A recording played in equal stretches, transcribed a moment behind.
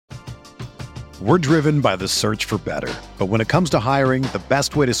We're driven by the search for better. But when it comes to hiring, the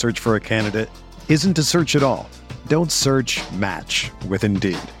best way to search for a candidate isn't to search at all. Don't search, match with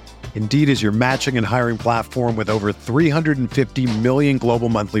Indeed. Indeed is your matching and hiring platform with over 350 million global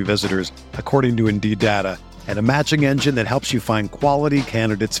monthly visitors, according to Indeed data, and a matching engine that helps you find quality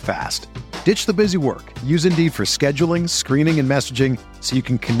candidates fast. Ditch the busy work. Use Indeed for scheduling, screening, and messaging so you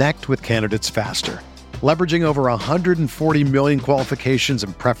can connect with candidates faster. Leveraging over 140 million qualifications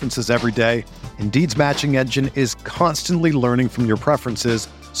and preferences every day, Indeed's matching engine is constantly learning from your preferences,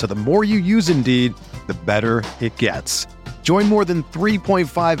 so the more you use Indeed, the better it gets. Join more than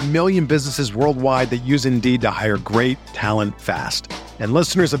 3.5 million businesses worldwide that use Indeed to hire great talent fast. And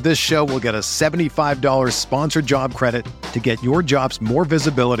listeners of this show will get a $75 sponsored job credit to get your jobs more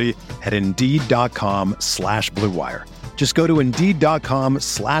visibility at Indeed.com/Blue Wire. Just go to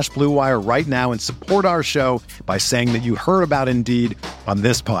Indeed.com/Blue Wire right now and support our show by saying that you heard about Indeed on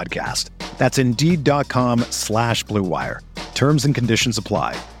this podcast. That's Indeed.com/Blue Wire. Terms and conditions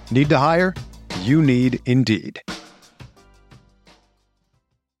apply. Need to hire? You need Indeed.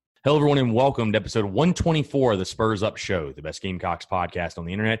 Hello, everyone, and welcome to episode 124 of the Spurs Up Show, the best Gamecocks podcast on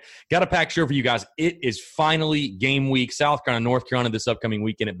the internet. Got a packed show for you guys. It is finally game week. South Carolina, North Carolina this upcoming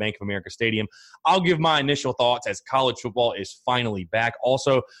weekend at Bank of America Stadium. I'll give my initial thoughts as college football is finally back.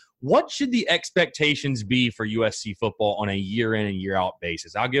 Also, what should the expectations be for USC football on a year-in and year-out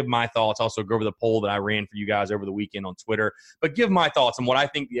basis? I'll give my thoughts. Also, go over the poll that I ran for you guys over the weekend on Twitter. But give my thoughts on what I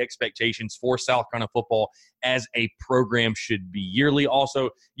think the expectations for South Carolina football as a program should be yearly. Also,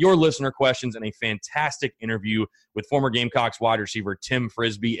 your listener questions and a fantastic interview with former Gamecocks wide receiver Tim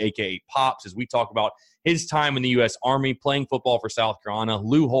Frisby, a.k.a. Pops, as we talk about his time in the U.S. Army, playing football for South Carolina,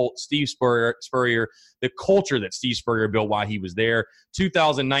 Lou Holt, Steve Spurrier, the culture that Steve Spurrier built while he was there,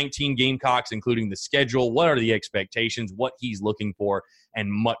 2019 Gamecocks, including the schedule, what are the expectations, what he's looking for,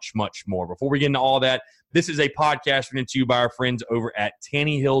 and much, much more. Before we get into all that, this is a podcast written to you by our friends over at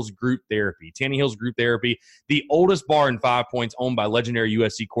Tanny Hills Group Therapy. Tanny Hills Group Therapy, the oldest bar in 5 Points, owned by legendary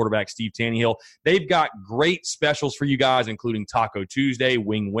USC quarterback Steve Tannehill. They've got great specials for you guys, including Taco Tuesday,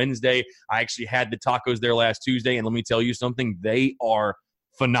 Wing Wednesday. I actually had the tacos there last Tuesday, and let me tell you something, they are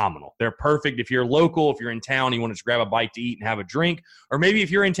phenomenal. They're perfect if you're local, if you're in town, you want to just grab a bite to eat and have a drink, or maybe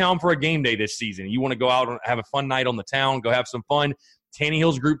if you're in town for a game day this season, you want to go out and have a fun night on the town, go have some fun. Tanny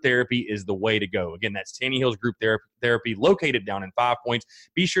Hills Group Therapy is the way to go. Again, that's Tanny Hills Group Therapy located down in 5 Points.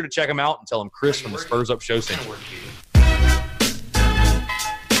 Be sure to check them out and tell them Chris from the Spurs Up Show sent you. What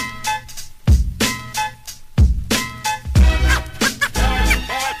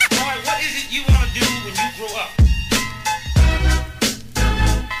is it you want to do when you grow up?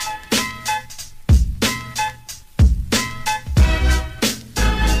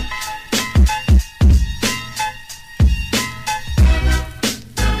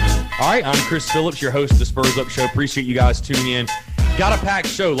 All right, I'm Chris Phillips, your host of the Spurs Up Show. Appreciate you guys tuning in. Got a packed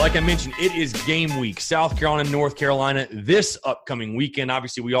show. Like I mentioned, it is game week. South Carolina, North Carolina this upcoming weekend.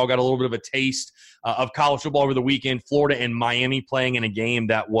 Obviously, we all got a little bit of a taste of college football over the weekend. Florida and Miami playing in a game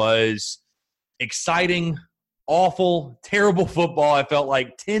that was exciting, awful, terrible football. I felt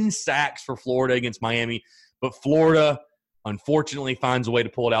like 10 sacks for Florida against Miami, but Florida unfortunately finds a way to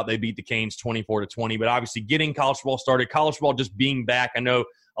pull it out. They beat the Canes 24-20, but obviously getting college football started, college football just being back. I know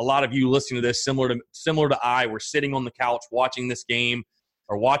a lot of you listening to this, similar to I, were sitting on the couch watching this game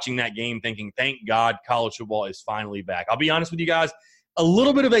or watching that game thinking, thank God college football is finally back. I'll be honest with you guys, a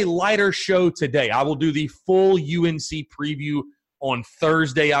little bit of a lighter show today. I will do the full UNC preview on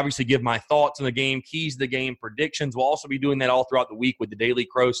Thursday, obviously give my thoughts on the game, keys to the game, predictions. We'll also be doing that all throughout the week with the Daily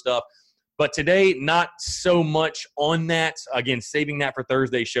Crow stuff. But today, not so much on that. Again, saving that for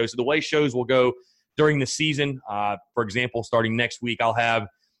Thursday's show. So the way shows will go during the season, for example, starting next week, I'll have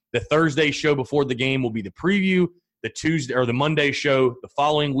the Thursday show before the game will be the preview. The Tuesday or the Monday show the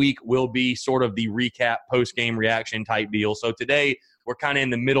following week will be sort of the recap, post-game reaction type deal. So today we're kind of in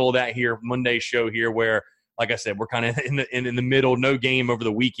the middle of that here, Monday show here, where, like I said, we're kind of in the middle, no game over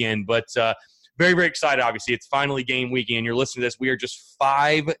the weekend. But very, very excited, obviously. It's finally game weekend. You're listening to this. We are just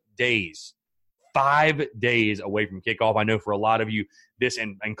 5 days away from kickoff. I know for a lot of you, this,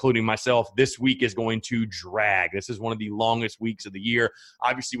 and including myself, this week is going to drag. This is one of the longest weeks of the year.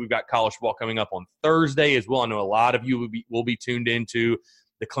 Obviously, we've got college football coming up on Thursday as well. I know a lot of you will be tuned into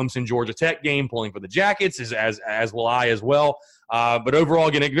the Clemson-Georgia Tech game, pulling for the Jackets, as will I as well. But overall,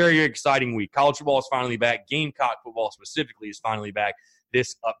 again, a very, very exciting week. College football is finally back. Gamecock football specifically is finally back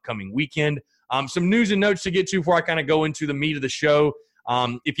this upcoming weekend. Some news and notes to get to before I kind of go into the meat of the show.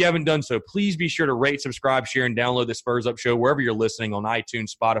 If you haven't done so, please be sure to rate, subscribe, share, and download the Spurs Up Show wherever you're listening on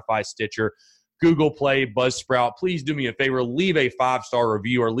iTunes, Spotify, Stitcher, Google Play, Buzzsprout, please do me a favor. Leave a 5-star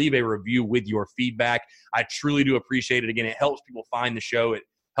review or leave a review with your feedback. I truly do appreciate it. Again, it helps people find the show. It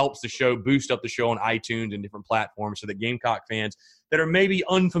helps the show boost up the show on iTunes and different platforms so that Gamecock fans that are maybe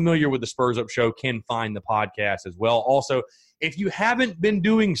unfamiliar with the Spurs Up Show can find the podcast as well. Also, if you haven't been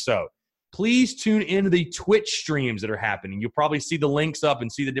doing so, please tune into the Twitch streams that are happening. You'll probably see the links up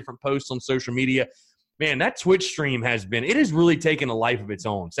and see the different posts on social media. Man, that Twitch stream has really taken a life of its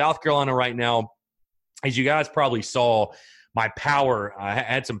own. South Carolina right now, as you guys probably saw, I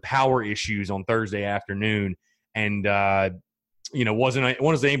had some power issues on Thursday afternoon and,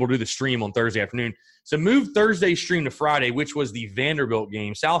 wasn't able to do the stream on Thursday afternoon. So moved Thursday's stream to Friday, which was the Vanderbilt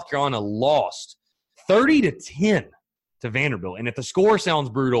game. South Carolina lost 30-10 to Vanderbilt. And if the score sounds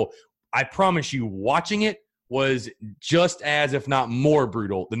brutal, I promise you watching it was just as, if not more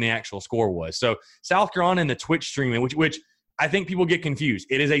brutal than the actual score was. So South Carolina in the Twitch streaming, which I think people get confused.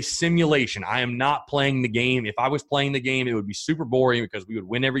 It is a simulation. I am not playing the game. If I was playing the game, it would be super boring because we would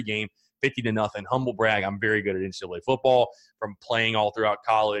win every game 50-0. Humble brag, I'm very good at NCAA football from playing all throughout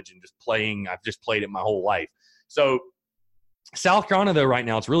college and just playing. I've just played it my whole life. So South Carolina, though, right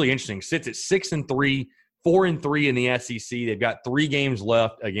now, it's really interesting. Sits at 6-3, 4-3 in the SEC. They've got 3 games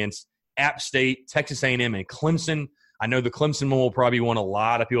left against App State, Texas A&M, and Clemson. I know the Clemson one will probably be one a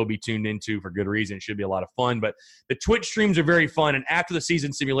lot of people will be tuned into for good reason. It should be a lot of fun. But the Twitch streams are very fun. And after the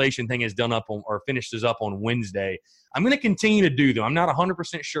season simulation thing is done up on, or finishes up on Wednesday, I'm going to continue to do them. I'm not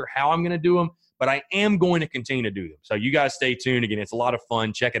 100% sure how I'm going to do them, but I am going to continue to do them. So you guys stay tuned. Again, it's a lot of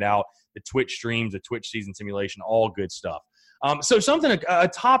fun. Check it out. The Twitch streams, the Twitch season simulation, all good stuff. So a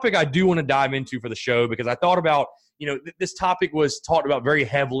topic I do want to dive into for the show, because I thought about, this topic was talked about very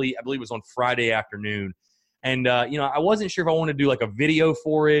heavily. I believe it was on Friday afternoon. And, I wasn't sure if I wanted to do like a video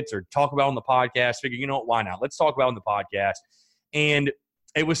for it or talk about it on the podcast. Figured, why not? Let's talk about it on the podcast. And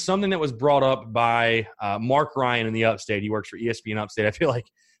it was something that was brought up by Mark Ryan in the Upstate. He works for ESPN Upstate. I feel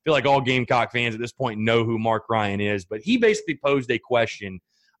like all Gamecock fans at this point know who Mark Ryan is. But he basically posed a question,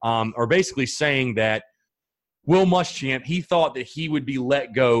 or basically saying that Will Muschamp, he thought that he would be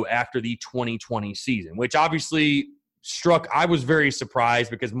let go after the 2020 season, which obviously I was very surprised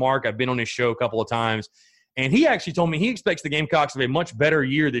because Mark, I've been on his show a couple of times, and he actually told me he expects the Gamecocks to have a much better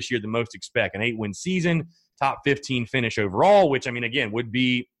year this year than most expect. An 8-win season, top 15 finish overall, which, again, would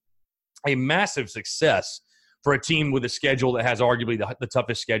be a massive success for a team with a schedule that has arguably the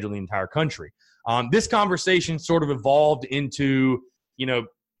toughest schedule in the entire country. This conversation sort of evolved into,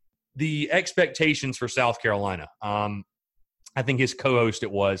 the expectations for South Carolina. I think his co-host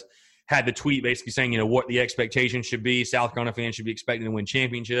had the tweet basically saying, what the expectations should be. South Carolina fans should be expecting to win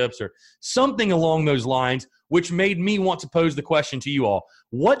championships or something along those lines, which made me want to pose the question to you all.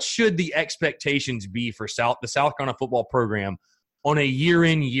 What should the expectations be for the South Carolina football program on a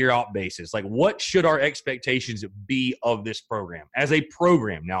year-in, year-out basis? Like, what should our expectations be of this program as a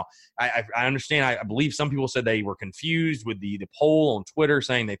program? Now, I understand, I believe some people said they were confused with the poll on Twitter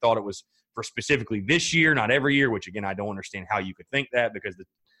saying they thought it was for specifically this year, not every year, which, again, I don't understand how you could think that because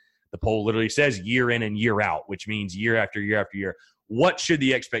the poll literally says year in and year out, which means year after year after year. What should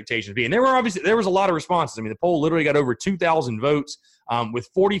the expectations be? And there was a lot of responses. The poll literally got over 2,000 votes with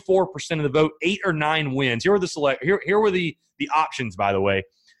 44% of the vote, 8 or 9 wins. Here were the options, by the way.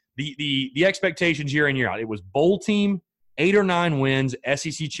 The expectations year in, year out. It was bowl team, 8 or 9 wins,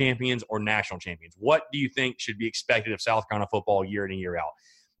 SEC champions, or national champions. What do you think should be expected of South Carolina football year in and year out?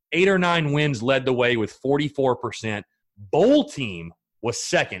 8 or 9 wins led the way with 44%. Bowl team was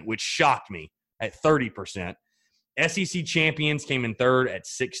second, which shocked me at 30%. SEC champions came in third at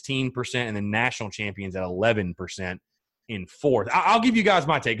 16%, and the national champions at 11% in fourth. I'll give you guys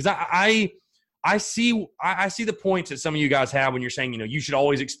my take because I see the points that some of you guys have when you're saying, you should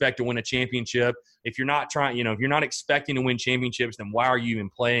always expect to win a championship. If you're not trying, if you're not expecting to win championships, then why are you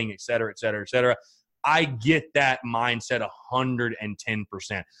even playing, et cetera, et cetera, et cetera. I get that mindset 110%.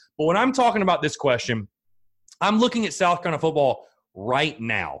 But when I'm talking about this question, I'm looking at South Carolina football right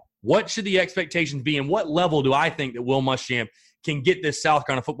now. What should the expectations be, and what level do I think that Will Muschamp can get this South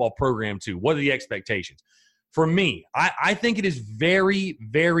Carolina football program to? What are the expectations? For me, I think it is very,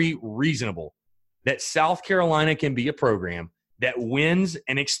 very reasonable that South Carolina can be a program that wins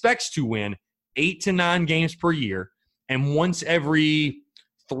and expects to win 8 to 9 games per year, and once every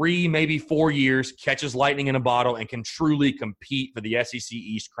 3, maybe 4 years, catches lightning in a bottle and can truly compete for the SEC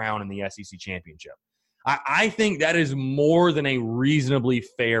East crown and the SEC championship. I think that is more than a reasonably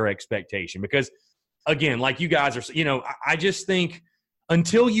fair expectation because, again, like you guys are, I just think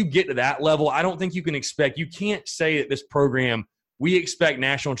until you get to that level, I don't think you can't say that this program, we expect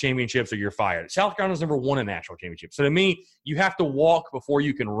national championships or you're fired. South Carolina's never won a national championship. So to me, you have to walk before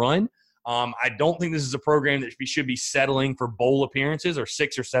you can run. I don't think this is a program that should be settling for bowl appearances or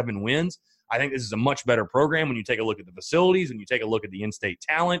 6 or 7 wins. I think this is a much better program when you take a look at the facilities, when you take a look at the in-state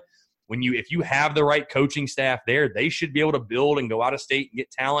talent. If you have the right coaching staff there, they should be able to build and go out of state and get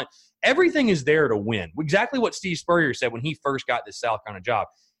talent. Everything is there to win. Exactly what Steve Spurrier said when he first got this South Carolina job.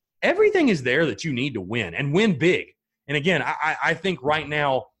 Everything is there that you need to win and win big. And again, I think right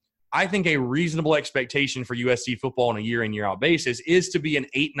now, I think a reasonable expectation for USC football on a year in, year out basis is to be an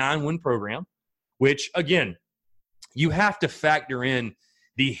 8-9 win program, which again, you have to factor in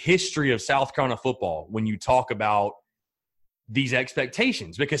the history of South Carolina football when you talk about these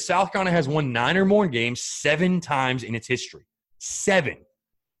expectations, because South Carolina has won 9 or more games 7 times in its history.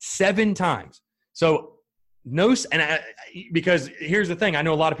 7 times. So because here's the thing. I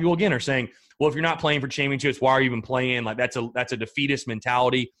know a lot of people, again, are saying, well, if you're not playing for championships, why are you even playing? Like that's a defeatist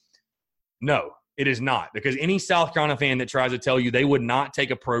mentality. No, it is not, because any South Carolina fan that tries to tell you they would not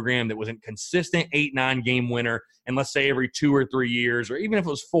take a program that was a consistent 8-9 game winner, and let's say every 2 or 3 years, or even if it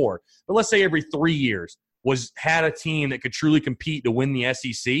was 4, but let's say every 3 years had a team that could truly compete to win the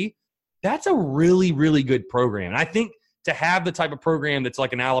SEC, that's a really, really good program. And I think to have the type of program that's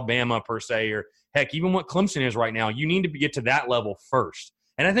like an Alabama per se, or heck, even what Clemson is right now, you need to get to that level first.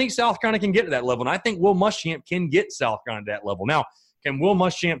 And I think South Carolina can get to that level, and I think Will Muschamp can get South Carolina to that level. Now, can Will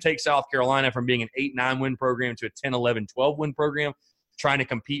Muschamp take South Carolina from being an 8-9 win program to a 10, 11, 12 win program, trying to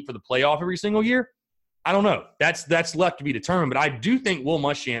compete for the playoff every single year? I don't know. That's left to be determined. But I do think Will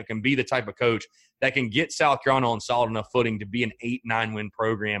Muschamp can be the type of coach that can get South Carolina on solid enough footing to be an 8-9 win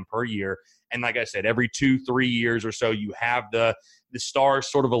program per year. And like I said, every 2-3 years or so, you have the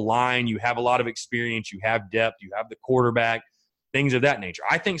stars sort of align. You have a lot of experience. You have depth. You have the quarterback, things of that nature.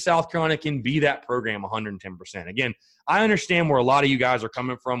 I think South Carolina can be that program 110%. Again, I understand where a lot of you guys are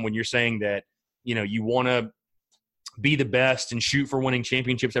coming from when you're saying that, you want to be the best and shoot for winning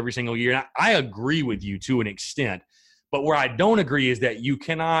championships every single year. And I agree with you to an extent. But where I don't agree is that you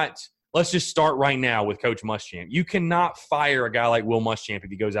cannot – let's just start right now with Coach Muschamp. You cannot fire a guy like Will Muschamp if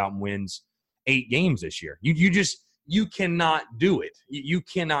he goes out and wins 8 games this year. You cannot do it. You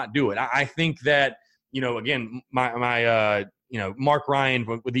cannot do it. I think that, again, my Mark Ryan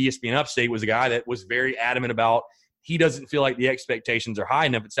with ESPN Upstate was a guy that was very adamant about he doesn't feel like the expectations are high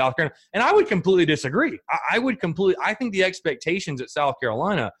enough at South Carolina. And I would completely disagree. I think the expectations at South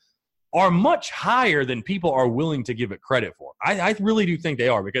Carolina are much higher than people are willing to give it credit for. I really do think they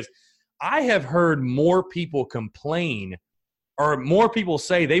are, because I have heard more people complain, or more people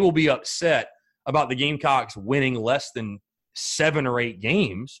say they will be upset about the Gamecocks winning less than 7 or 8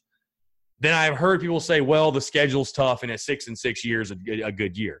 games than I've heard people say, well, the schedule's tough and at 6 and 6 years a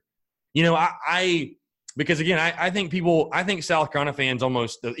good year. Because again, I think South Carolina fans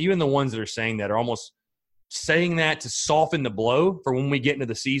almost, even the ones that are saying that, are almost saying that to soften the blow for when we get into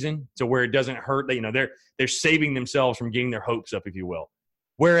the season, to where it doesn't hurt. They're saving themselves from getting their hopes up, if you will.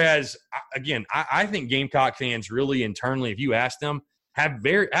 Whereas, again, I think Gamecock fans really internally, if you ask them,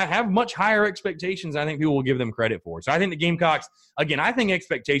 have much higher expectations than I think people will give them credit for. So I think the Gamecocks, again, I think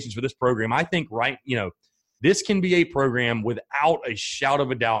expectations for this program, this can be a program without a shout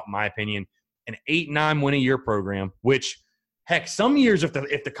of a doubt, in my opinion, an 8-9 win a year program, which, heck, some years if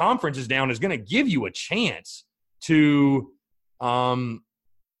the conference is down, is going to give you a chance to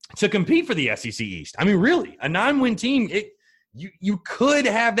compete for the SEC East. I mean, really, a 9-win team, you could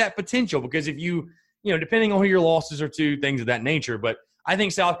have that potential, because if depending on who your losses are to, things of that nature. But I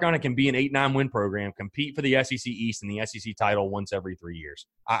think South Carolina can be an 8-9 win program, compete for the SEC East and the SEC title once every 3 years.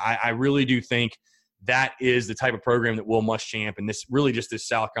 I really do think that is the type of program that Will Muschamp and this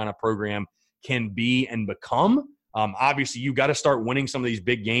South Carolina program can be and become. Obviously, you got to start winning some of these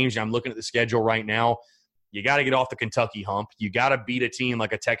big games. I'm looking at the schedule right now. You got to get off the Kentucky hump. You got to beat a team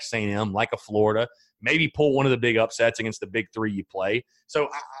like a Texas A&M, like a Florida. Maybe pull one of the big upsets against the big 3 you play. So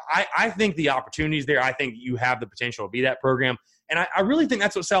I think the opportunity is there. I think you have the potential to be that program. And I really think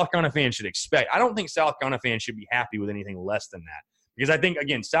that's what South Carolina fans should expect. I don't think South Carolina fans should be happy with anything less than that. Because I think,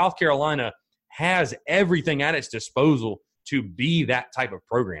 again, South Carolina has everything at its disposal to be that type of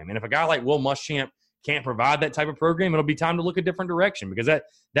program. And if a guy like Will Muschamp can't provide that type of program, it'll be time to look a different direction. Because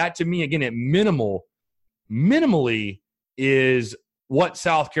that to me, again, at minimally is what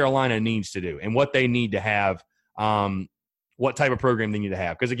South Carolina needs to do and what they need to have, what type of program they need to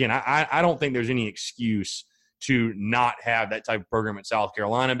have. Because, again, I don't think there's any excuse to not have that type of program at South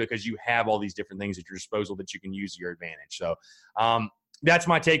Carolina, because you have all these different things at your disposal that you can use to your advantage. So that's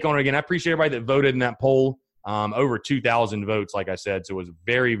my take on it. Again, I appreciate everybody that voted in that poll. Over 2,000 votes, like I said. So I was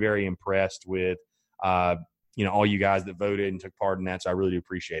very, very impressed with all you guys that voted and took part in that. So I really do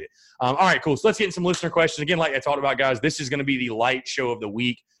appreciate it. All right, cool. So let's get in some listener questions. Again, like I talked about, guys, this is going to be the light show of the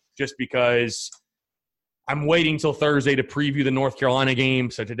week. just because I'm waiting till Thursday to preview the North Carolina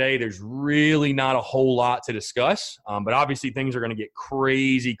game. So today there's really not a whole lot to discuss. But obviously things are going to get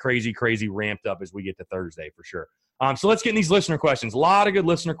crazy ramped up as we get to Thursday for sure. So let's get in these listener questions. A lot of good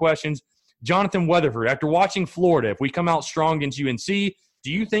listener questions. Jonathan Weatherford, after watching Florida, if we come out strong against UNC,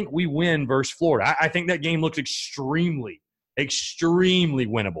 do you think we win versus Florida? I think that game looks extremely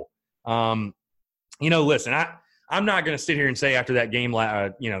winnable. Listen, I'm not going to sit here and say after that game,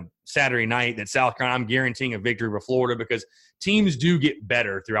 Saturday night that South Carolina, I'm guaranteeing a victory over Florida, because teams do get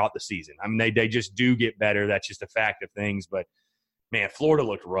better throughout the season. I mean, they just do get better. That's just a fact of things. But, man, Florida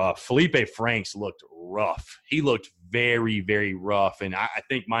looked rough. Felipe Franks looked rough. He looked very, very rough. And I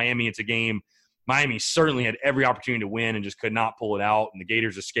think Miami, it's a game Miami certainly had every opportunity to win and just could not pull it out. And the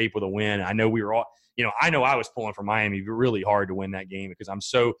Gators escaped with a win. I know we were all – I know I was pulling for Miami really hard to win that game, because I'm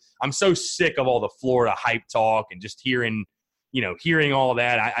so sick of all the Florida hype talk and just hearing all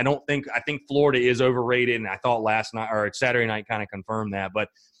that. I think Florida is overrated, and I thought last night or Saturday night kind of confirmed that. But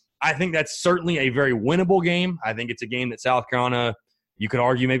I think that's certainly a very winnable game. I think it's a game that South Carolina, you could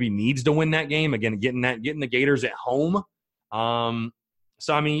argue, maybe needs to win that game. Again, getting the Gators at home.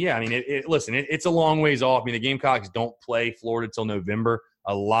 It's a long ways off. I mean, the Gamecocks don't play Florida till November.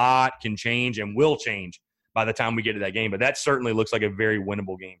 A lot can change and will change by the time we get to that game. But that certainly looks like a very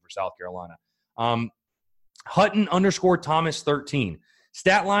winnable game for South Carolina. Hutton_Thomas13.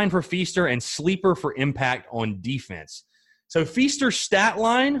 Stat line for Feaster and sleeper for impact on defense. So Feaster's stat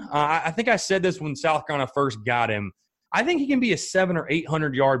line, I think I said this when South Carolina first got him. I think he can be a 700 or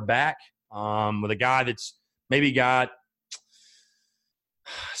 800 yard back with a guy that's maybe got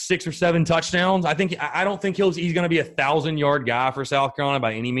 6 or 7 touchdowns. I don't think he's going to be a 1,000-yard guy for South Carolina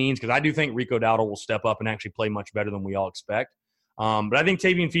by any means, because I do think Rico Dowdle will step up and actually play much better than we all expect. But I think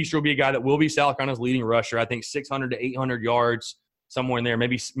Tavian Feaster will be a guy that will be South Carolina's leading rusher. I think 600 to 800 yards, somewhere in there,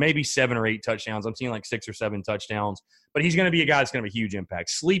 maybe 7 or 8 touchdowns. I'm seeing like 6 or 7 touchdowns. But he's going to be a guy that's going to have a huge impact.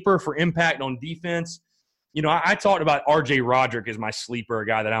 Sleeper for impact on defense. I talked about R.J. Roderick as my sleeper, a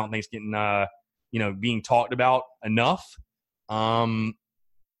guy that I don't think is getting being talked about enough.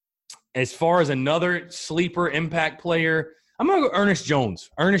 As far as another sleeper impact player, I'm going to go Ernest Jones.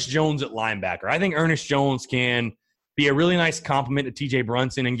 Ernest Jones at linebacker. I think Ernest Jones can be a really nice compliment to T.J.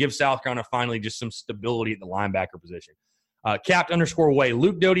 Brunson and give South Carolina finally just some stability at the linebacker position. Capt_Way.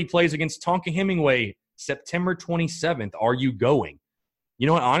 Luke Doty plays against Tonka Hemingway September 27th. Are you going? You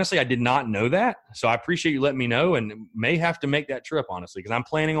know what? Honestly, I did not know that. So I appreciate you letting me know, and may have to make that trip, honestly, because I'm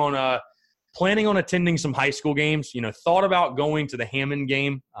planning on attending some high school games. Thought about going to the Hammond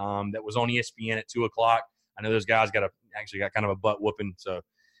game that was on ESPN at 2 o'clock. I know those guys got kind of a butt whooping. So,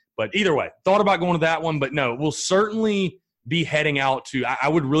 but either way, thought about going to that one. But no, we'll certainly be heading out to. I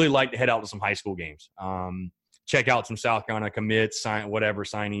would really like to head out to some high school games. Check out some South Carolina commits,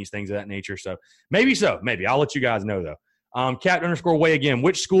 signees, things of that nature. So maybe. I'll let you guys know though. Capt_Way again.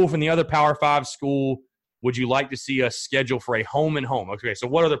 Which school from the other Power 5 school would you like to see us schedule for a home and home? Okay, so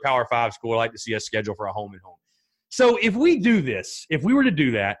what other Power 5 school would like to see us schedule for a home and home? So if we were to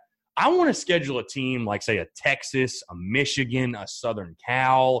do that, I want to schedule a team like, say, a Texas, a Michigan, a Southern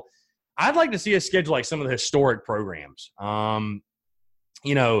Cal. I'd like to see us schedule like some of the historic programs.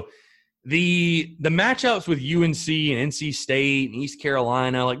 The matchups with UNC and NC State and East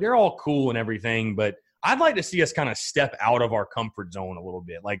Carolina, like they're all cool and everything, but I'd like to see us kind of step out of our comfort zone a little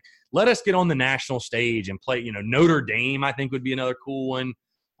bit. Like, let us get on the national stage and play, Notre Dame, I think would be another cool one.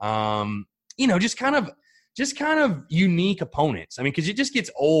 Just kind of unique opponents. I mean, because it just gets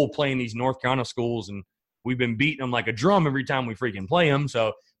old playing these North Carolina schools, and we've been beating them like a drum every time we freaking play them.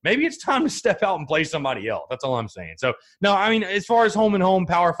 So maybe it's time to step out and play somebody else. That's all I'm saying. So, no, I mean, as far as home and home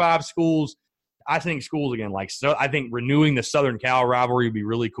Power 5 schools, I think schools, again, I think renewing the Southern Cal rivalry would be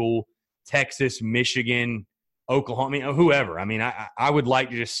really cool. Texas, Michigan, Oklahoma, whoever. I mean, I would like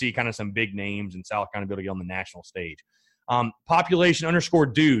to just see kind of some big names in South Carolina be able to get on the national stage.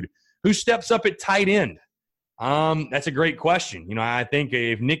 Population_dude. Who steps up at tight end? That's a great question. I think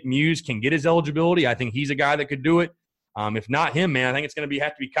if Nick Muse can get his eligibility, I think he's a guy that could do it. If not him, man, I think it's going to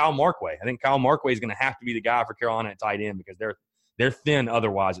have to be Kyle Markway. I think Kyle Markway is going to have to be the guy for Carolina at tight end, because they're thin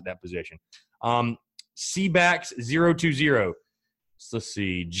otherwise at that position. Cbacks020. Let's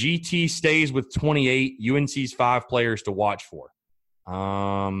see. GT stays with 28. UNC's 5 players to watch for.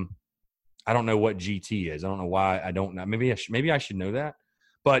 I don't know what GT is. I don't know why. I don't know. Maybe I should know that.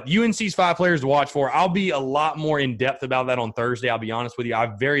 But UNC's 5 players to watch for. I'll be a lot more in depth about that on Thursday. I'll be honest with you.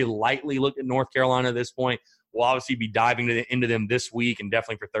 I've very lightly looked at North Carolina at this point. We'll obviously be diving into them this week, and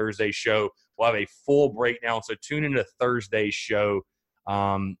definitely for Thursday's show, we'll have a full breakdown. So tune into Thursday's show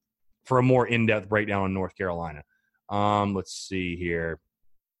for a more in-depth breakdown on North Carolina. Let's see here.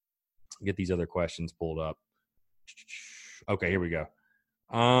 Get these other questions pulled up. Okay, here we go.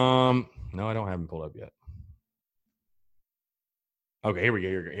 No, I don't have them pulled up yet. Okay, here we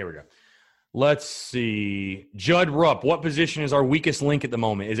go. Let's see. Judd Rupp, what position is our weakest link at the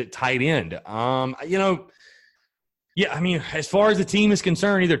moment? Is it tight end? Yeah, I mean, as far as the team is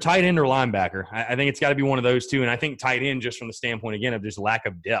concerned, either tight end or linebacker. I think it's got to be one of those two. And I think tight end, just from the standpoint, again, of just lack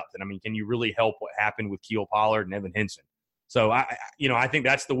of depth. And, I mean, can you really help what happened with Keel Pollard and Evan Henson? So, I think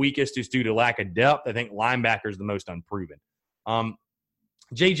that's the weakest is due to lack of depth. I think linebacker is the most unproven.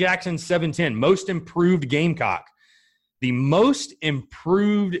 Jay Jackson, 710, most improved Gamecock. The most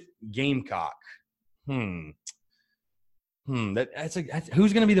improved Gamecock. Who's going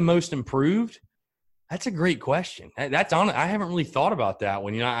to be the most improved? That's a great question. That's on. I haven't really thought about that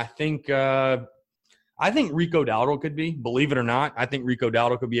one. I think Rico Dowdle could be. Believe it or not, I think Rico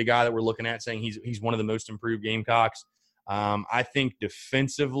Dowdle could be a guy that we're looking at saying he's one of the most improved Gamecocks. I think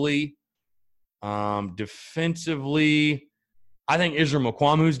defensively, I think Israel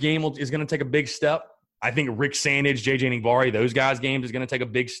Mukwamu's game is going to take a big step. I think Rick Sandage, JJ Ngbari, those guys' games is going to take a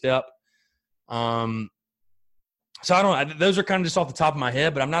big step. So those are kind of just off the top of my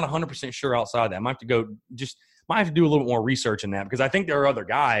head, but I'm not 100% sure outside that. I might have to do a little bit more research in that because I think there are other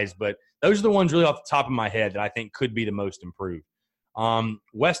guys, but those are the ones really off the top of my head that I think could be the most improved.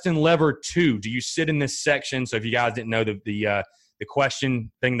 Weston Lever 2, do you sit in this section? So if you guys didn't know the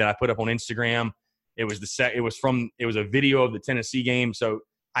question thing that I put up on Instagram, it was a video of the Tennessee game. So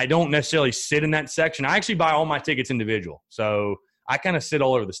I don't necessarily sit in that section. I actually buy all my tickets individual. So I kind of sit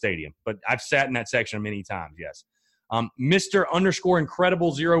all over the stadium, but I've sat in that section many times. Yes.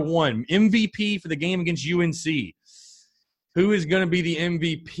 Mr._Incredible01, MVP for the game against UNC. Who is going to be the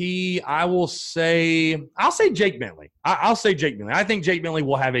MVP? I'll say Jake Bentley. I'll say Jake Bentley. I think Jake Bentley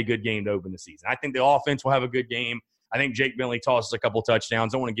will have a good game to open the season. I think the offense will have a good game. I think Jake Bentley tosses a couple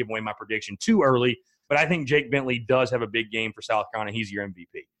touchdowns. Don't want to give away my prediction too early, but I think Jake Bentley does have a big game for South Carolina. He's your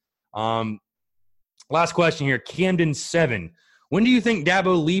MVP. Last question here. Camden 7. When do you think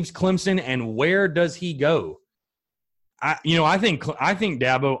Dabo leaves Clemson and where does he go? I think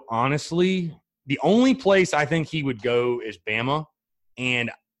Dabo, honestly, the only place I think he would go is Bama. And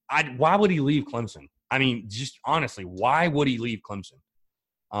why would he leave Clemson? I mean, just honestly, why would he leave Clemson?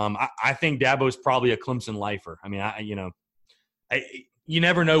 I think Dabo's probably a Clemson lifer. I mean, you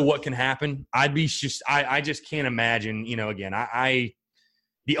never know what can happen. I just can't imagine, again,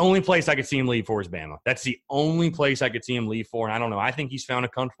 the only place I could see him leave for is Bama. That's the only place I could see him leave for. And I don't know. I think he's found a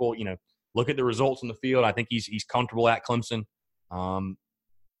comfortable, look at the results on the field. I think he's comfortable at Clemson. And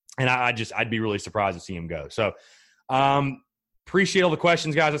I'd be really surprised to see him go. So appreciate all the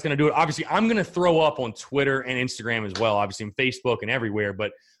questions, guys. That's going to do it. Obviously, I'm going to throw up on Twitter and Instagram as well, obviously on Facebook and everywhere.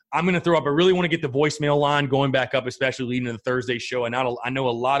 But I'm going to throw up. I really want to get the voicemail line going back up, especially leading to the Thursday show. And I know a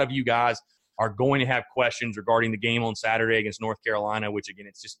lot of you guys are going to have questions regarding the game on Saturday against North Carolina, which, again,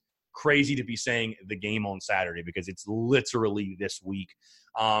 it's just crazy to be saying the game on Saturday because it's literally this week.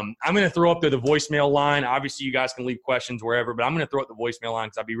 I'm going to throw up there the voicemail line. Obviously, you guys can leave questions wherever, but I'm going to throw up the voicemail line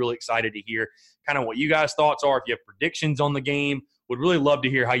because I'd be really excited to hear kind of what you guys' thoughts are. If you have predictions on the game, would really love to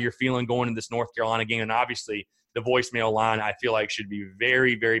hear how you're feeling going into this North Carolina game. And obviously, the voicemail line I feel like should be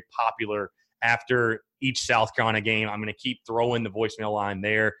very, very popular after each South Carolina game. I'm going to keep throwing the voicemail line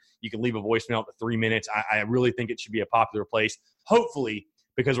there. You can leave a voicemail up to 3 minutes. I really think it should be a popular place. Hopefully,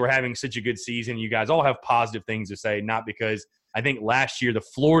 because we're having such a good season, you guys all have positive things to say, not because I think last year the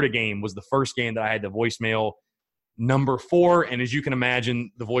Florida game was the first game that I had the voicemail number 4, and as you can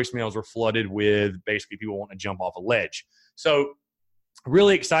imagine, the voicemails were flooded with basically people wanting to jump off a ledge. So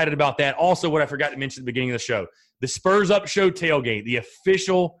really excited about that. Also, what I forgot to mention at the beginning of the show, the Spurs Up Show tailgate, the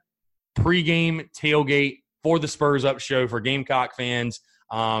official pregame tailgate for the Spurs Up Show for Gamecock fans.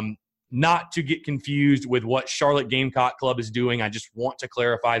 Not to get confused with what Charlotte Gamecock Club is doing. I just want to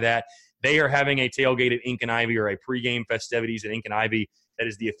clarify that. They are having a tailgate at Ink and Ivy, or a pregame festivities at Ink and Ivy. That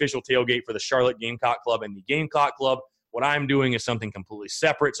is the official tailgate for the Charlotte Gamecock Club and the Gamecock Club. What I'm doing is something completely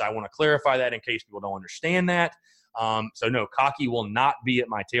separate, so I want to clarify that in case people don't understand that. So no, Cocky will not be at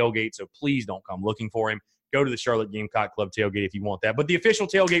my tailgate, so please don't come looking for him. Go to the Charlotte Gamecock Club tailgate if you want that. But the official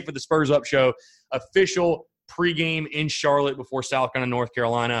tailgate for the Spurs Up Show, official pregame in Charlotte before South Carolina, North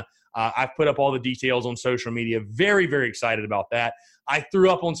Carolina. I've put up all the details on social media. Very, very excited about that. I threw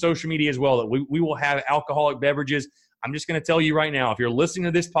up on social media as well that we will have alcoholic beverages. I'm just going to tell you right now, if you're listening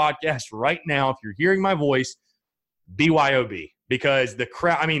to this podcast right now, if you're hearing my voice, BYOB. Because the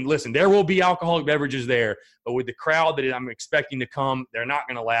crowd, I mean, listen, there will be alcoholic beverages there, but with the crowd that I'm expecting to come, they're not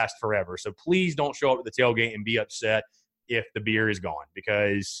going to last forever. So please don't show up at the tailgate and be upset if the beer is gone,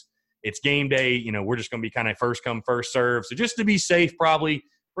 because it's game day. We're just going to be kind of first come, first serve. So just to be safe, probably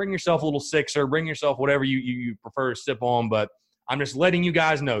bring yourself a little sixer, bring yourself whatever you prefer to sip on. But I'm just letting you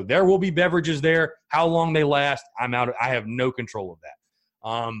guys know there will be beverages there. How long they last, I have no control of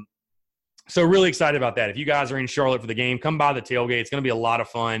that. So really excited about that. If you guys are in Charlotte for the game, come by the tailgate. It's going to be a lot of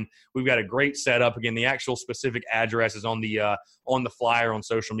fun. We've got a great setup. Again, the actual specific address is on the flyer on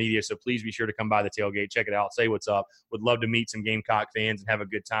social media, so please be sure to come by the tailgate, check it out, say what's up. Would love to meet some Gamecock fans and have a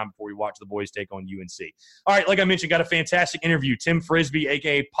good time before we watch the boys take on UNC. All right, like I mentioned, got a fantastic interview. Tim Frisby,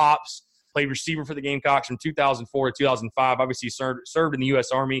 a.k.a. Pops, played receiver for the Gamecocks from 2004 to 2005. Obviously served in the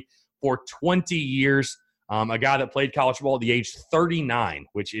U.S. Army for 20 years. A guy that played college football at the age 39,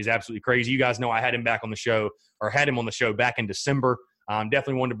 which is absolutely crazy. You guys know I had him on the show back in December.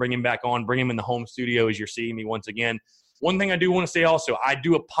 Definitely wanted to bring him back on, bring him in the home studio as you're seeing me once again. One thing I do want to say also, I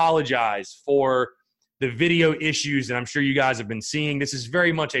do apologize for the video issues that I'm sure you guys have been seeing. This is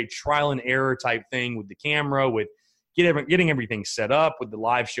very much a trial and error type thing with the camera, with getting everything set up, with the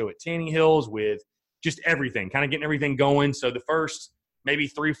live show at Tanning Hills, with just everything, kind of getting everything going. So the first maybe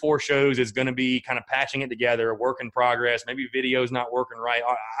 3-4 shows is going to be kind of patching it together, a work in progress. Maybe video's not working right.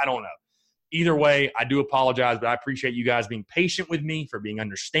 I don't know. Either way, I do apologize, but I appreciate you guys being patient with me, for being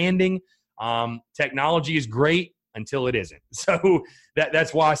understanding. Technology is great until it isn't. So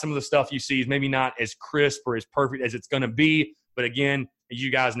that's why some of the stuff you see is maybe not as crisp or as perfect as it's going to be. But again, as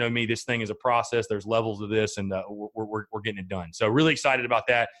you guys know me, this thing is a process. There's levels of this, and we're getting it done. So really excited about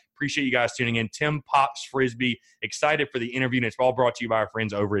that. Appreciate you guys tuning in. Tim Pops Frisby, excited for the interview, and it's all brought to you by our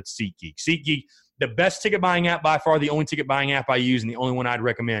friends over at SeatGeek. SeatGeek, the best ticket buying app by far, the only ticket buying app I use, and the only one I'd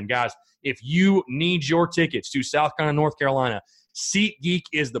recommend. Guys, if you need your tickets to South Carolina, North Carolina, SeatGeek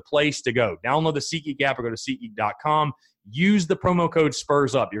is the place to go. Download the SeatGeek app or go to SeatGeek.com. Use the promo code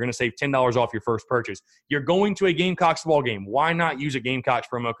SPURSUP. You're going to save $10 off your first purchase. You're going to a Gamecocks ball game. Why not use a Gamecocks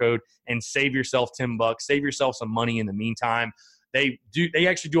promo code and save yourself $10? Save yourself some money in the meantime. They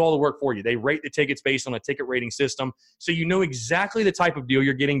actually do all the work for you. They rate the tickets based on a ticket rating system, so you know exactly the type of deal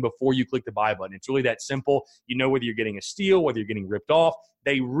you're getting before you click the buy button. It's really that simple. You know whether you're getting a steal, whether you're getting ripped off.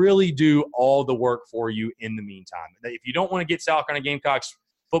 They really do all the work for you in the meantime. If you don't want to get South Carolina Gamecocks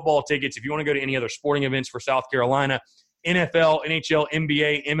football tickets, if you want to go to any other sporting events for South Carolina, NFL, NHL,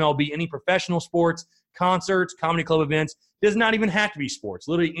 NBA, MLB, any professional sports, concerts, comedy club events, does not even have to be sports.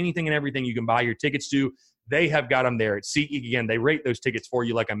 Literally anything and everything you can buy your tickets to, they have got them there at SeatGeek. Again, they rate those tickets for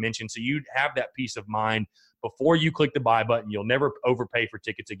you, like I mentioned, so you have that peace of mind before you click the buy button. You'll never overpay for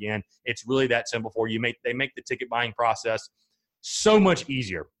tickets again. It's really that simple for you. They make the ticket buying process so much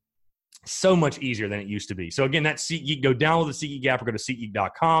easier. So much easier than it used to be. So again, that's SeatGeek. Go download the SeatGeek app or go to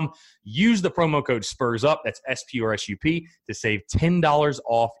SeatGeek.com. Use the promo code SPURSUP, that's SPURSUP, to save $10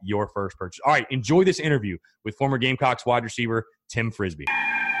 off your first purchase. All right, enjoy this interview with former Gamecocks wide receiver Tim Frisby.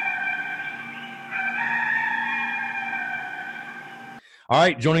 All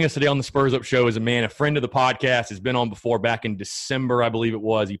right, joining us today on the Spurs Up Show is a man, a friend of the podcast, has been on before back in December, I believe it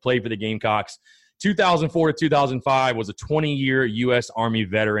was. He played for the Gamecocks 2004 to 2005, was a 20-year U.S. Army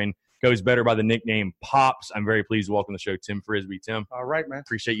veteran, goes better by the nickname Pops. I'm very pleased to welcome to the show Tim Frisby. Tim. All right, man.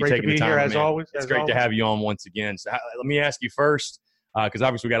 Appreciate you taking the time, here, man. as always. It's great to have you on once again. So let me ask you first, because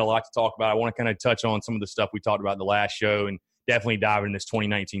obviously we got a lot to talk about. I want to kind of touch on some of the stuff we talked about in the last show and definitely dive into this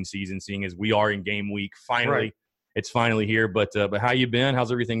 2019 season, seeing as we are in game week. Finally. Right. It's finally here, but how you been?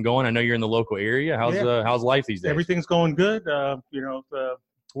 How's everything going? I know you're in the local area. How's life these days? Everything's going good.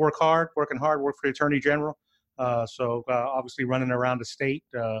 Working hard, work for the Attorney General. So obviously running around the state,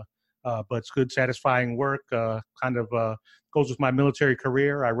 but it's good, satisfying work. Goes with my military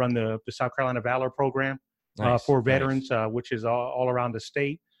career. I run the South Carolina Valor Program for veterans, which is all around the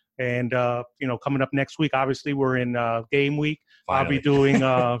state. And coming up next week, obviously we're in game week. Finally. I'll be doing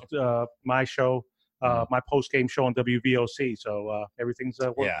my show. My post-game show on WVOC, so everything's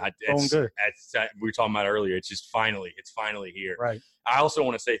going good. We were talking about earlier. It's finally here. Right. I also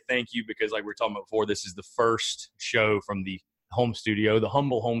want to say thank you because, like we were talking about before, this is the first show from the home studio, the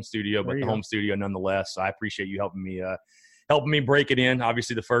humble home studio, but the home studio nonetheless. So I appreciate you helping me break it in.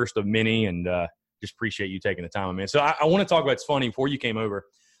 Obviously, the first of many, and just appreciate you taking the time, man. So I want to talk about. It's funny. Before you came over,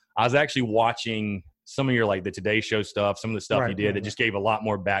 I was actually watching some of your the Today Show stuff, some of the stuff you did that just gave a lot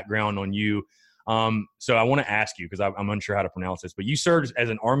more background on you. So I want to ask you, because I'm unsure how to pronounce this, but you served as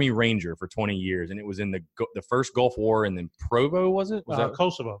an Army Ranger for 20 years, and it was in the first Gulf War, and then Provo, was it? Was that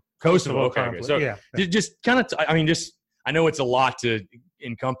Kosovo? Okay. Conflict. So just kind of, I know it's a lot to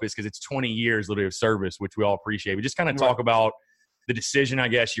encompass because it's 20 years literally of service, which we all appreciate. But just kind of talk about the decision. I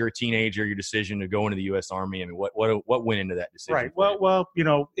guess you're a teenager, your decision to go into the U.S. Army. I mean, what went into that decision? Right. Well,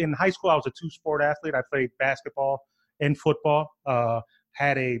 in high school I was a two-sport athlete. I played basketball and football.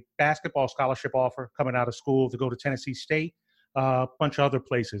 Had a basketball scholarship offer coming out of school to go to Tennessee State. a bunch of other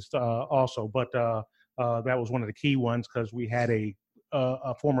places also. But that was one of the key ones because we had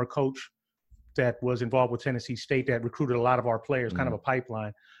a former coach that was involved with Tennessee State that recruited a lot of our players, kind of a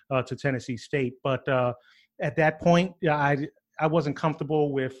pipeline to Tennessee State. But at that point, I wasn't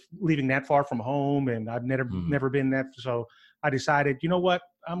comfortable with leaving that far from home, and I've never been that. So I decided, you know what,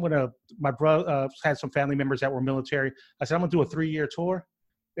 my brother had some family members that were military. I said, I'm going to do a 3-year tour,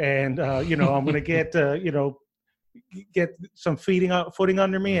 and, I'm going to get some footing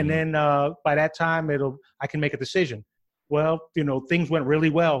under me. And then by that time I can make a decision. Well, things went really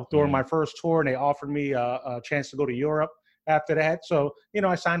well during my first tour, and they offered me a chance to go to Europe after that. So,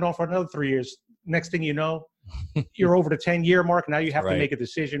 I signed on for another 3 years. Next thing you know, you're over the 10-year mark. Now you have to make a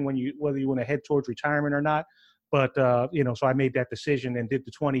decision whether you want to head towards retirement or not. But, so I made that decision and did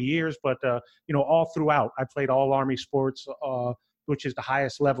the 20 years. But, all throughout, I played all Army sports, which is the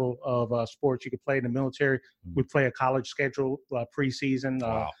highest level of sports you could play in the military. We play a college schedule preseason,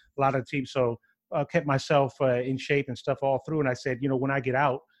 a lot of teams. So kept myself in shape and stuff all through. And I said, when I get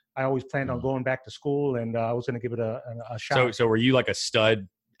out, I always planned on going back to school, and I was going to give it a shot. So were you like a stud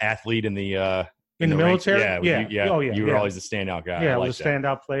athlete in the military? Yeah. You were always the standout guy. Yeah, I was a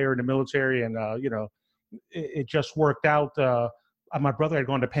standout player in the military, and it just worked out. My brother had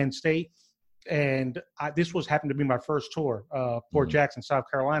gone to Penn State, and this happened to be my first tour, Fort Jackson, South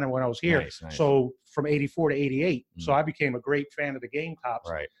Carolina, when I was here. Nice. So from 84 to 88. So I became a great fan of the Gamecocks.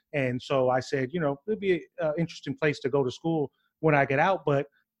 Right. And so I said, it'd be an interesting place to go to school when I get out. But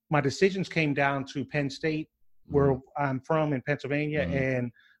my decisions came down to Penn State, where I'm from in Pennsylvania,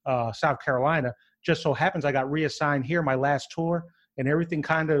 and South Carolina. Just so happens I got reassigned here my last tour, and everything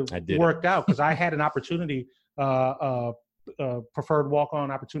kind of worked out because I had an opportunity, preferred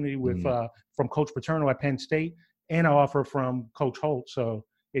walk-on opportunity with from Coach Paterno at Penn State, and an offer from Coach Holt. So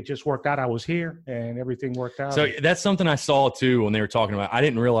it just worked out. I was here, and everything worked out. So that's something I saw too when they were talking about. I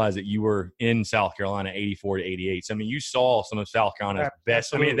didn't realize that you were in South Carolina 84 to 88. So I mean, you saw some of South Carolina's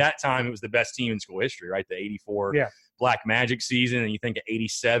best. Absolutely. I mean, at that time it was the best team in school history, right? The 84 Black Magic season, and you think of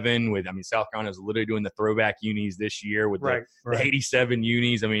 87 South Carolina was literally doing the throwback unis this year with the 87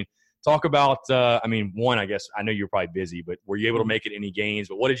 unis. I mean, talk about. One, I guess I know you were probably busy, but were you able to make it any games?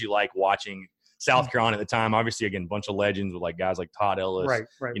 But what did you like watching South Carolina at the time? Obviously, again, a bunch of legends with like guys like Todd Ellis, right.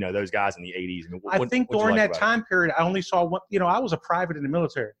 Those guys in the 80s. I think during that time period, I only saw one. I was a private in the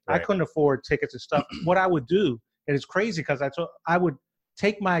military. Right. I couldn't afford tickets and stuff. What I would do, and it's crazy because I would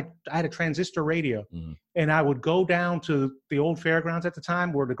take I had a transistor radio, and I would go down to the old fairgrounds at the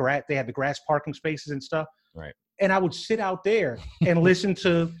time where they had the grass parking spaces and stuff. Right. And I would sit out there and listen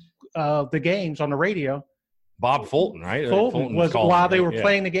to the games on the radio. Bob Fulton, right? Fulton was while they were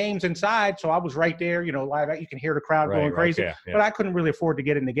playing the games inside. So I was right there, live. You can hear the crowd going crazy, but I couldn't really afford to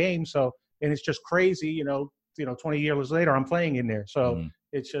get in the game. So, and it's just crazy, 20 years later, I'm playing in there. So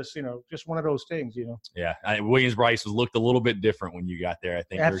it's just, just one of those things, Yeah. Williams-Brice was looked a little bit different when you got there, I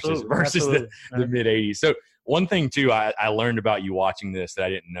think, versus Absolutely. the mid 80s. So one thing too, I learned about you watching this that I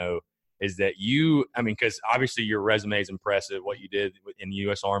didn't know is that because obviously your resume is impressive, what you did in the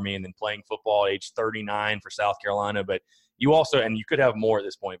U.S. Army and then playing football at age 39 for South Carolina, but you also, and you could have more at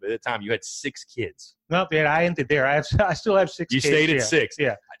this point, but at the time you had 6 kids. No, I ended there. I still have 6 kids. You stayed at 6.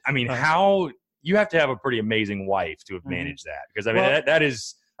 Yeah. I mean, how you have to have a pretty amazing wife to have managed that, because that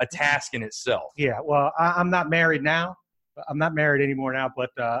is a task in itself. Yeah. Well, I'm not married now. I'm not married anymore now, but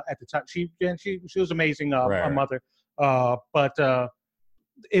at the time she was amazing, a mother. But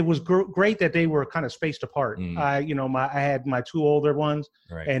it was great that they were kind of spaced apart. I had my 2 older ones,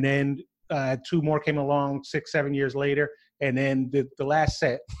 and then 2 more came along 6-7 years later, and then the last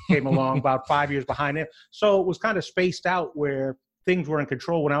set came along about 5 years behind it. So it was kind of spaced out where things were in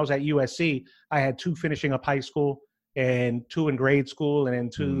control. When I was at USC, I had 2 finishing up high school and 2 in grade school, and then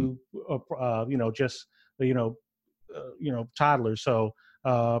 2, toddlers. So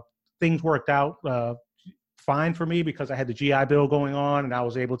things worked out fine for me because I had the GI Bill going on, and I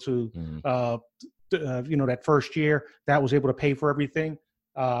was able to, that first year, that was able to pay for everything.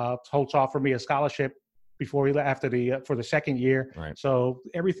 Holtz offered me a scholarship for the second year. Right. So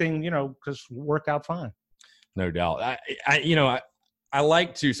everything, just worked out fine. No doubt. I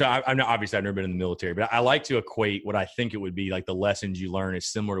like to, so I'm not, obviously I've never been in the military, but I like to equate what I think it would be like the lessons you learn is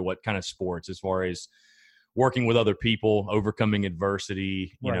similar to what kind of sports, as far as working with other people, overcoming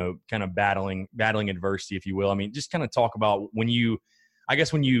adversity, kind of battling adversity, if you will. I mean, just kind of talk about when you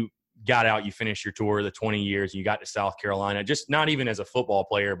got out, you finished your tour, the 20 years, and you got to South Carolina, just not even as a football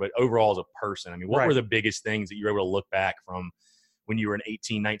player, but overall as a person. I mean, what were the biggest things that you were able to look back from when you were an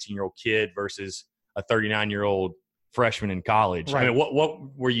 18, 19-year-old kid versus a 39-year-old freshman in college. Right. I mean,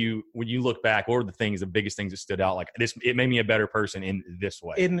 what were you, when you look back, what were the biggest things that stood out? Like this, it made me a better person in this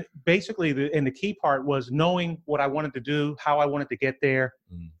way. And basically, the key part was knowing what I wanted to do, how I wanted to get there,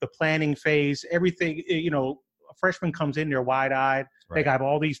 the planning phase, everything. You know, a freshman comes in there wide-eyed. Right. They got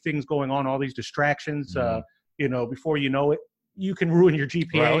all these things going on, all these distractions. You know, before you know it, you can ruin your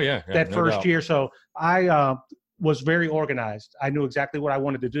GPA that first year. So I was very organized. I knew exactly what I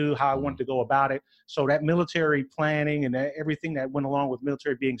wanted to do, how I wanted to go about it. So that military planning and everything that went along with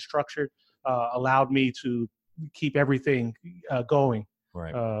military being structured allowed me to keep everything going.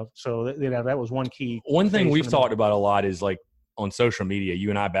 Right. So that was one key. One thing we've talked about a lot is like on social media,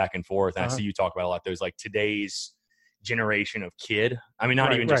 you and I back and forth, and I see you talk about a lot. There's like today's generation of kid. I mean,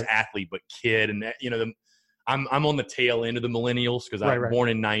 not even just athlete, but kid. And that, you know, I'm on the tail end of the millennials because I'm born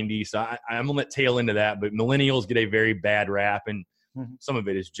in '90, so I'm on the tail end of that. But millennials get a very bad rap, and some of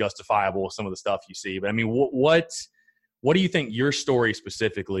it is justifiable. Some of the stuff you see, but I mean, what do you think your story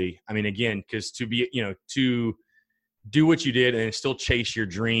specifically? I mean, again, because to do what you did and still chase your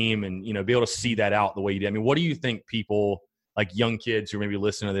dream, and you know, be able to see that out the way you did. I mean, what do you think people like young kids who maybe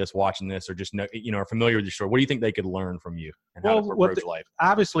listen to this, watching this, or just are familiar with your story? What do you think they could learn from you and how to approach life?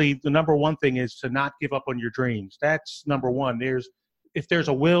 Obviously, the number one thing is to not give up on your dreams. That's number one. If there's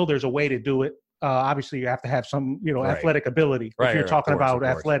a will, there's a way to do it. Obviously, you have to have some, athletic ability if you're talking about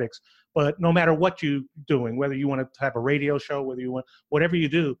athletics. But no matter what you're doing, whether you want to have a radio show, whatever you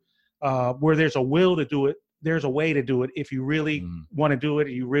do, where there's a will to do it, there's a way to do it. If you really want to do it,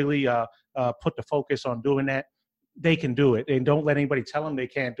 you really put the focus on doing that, they can do it. And don't let anybody tell them they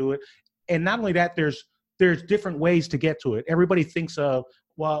can't do it. And not only that, there's different ways to get to it. Everybody thinks of,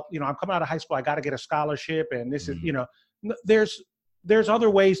 well, I'm coming out of high school, I got to get a scholarship, and this is, there's other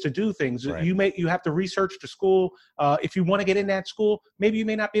ways to do things. Right. You have to research the school. If you want to get in that school, maybe you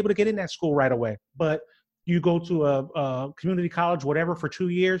may not be able to get in that school right away, but you go to a community college, whatever, for 2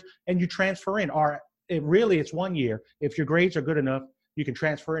 years, and you transfer in. Or it's 1 year. If your grades are good enough, you can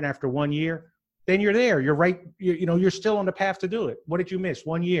transfer in after 1 year. Then you're there. You're right. You're still on the path to do it. What did you miss?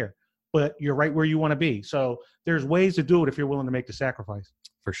 1 year, but you're right where you want to be. So there's ways to do it if you're willing to make the sacrifice.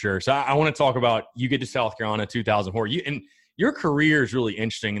 For sure. So I want to talk about, you get to South Carolina 2004. And your career is really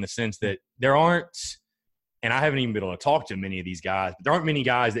interesting in the sense that there aren't, and I haven't even been able to talk to many of these guys, but there aren't many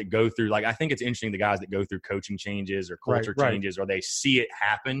guys that go through, like, I think it's interesting, the guys that go through coaching changes or culture changes, or they see it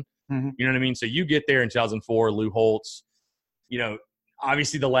happen. You know what I mean? So you get there in 2004, Lou Holtz,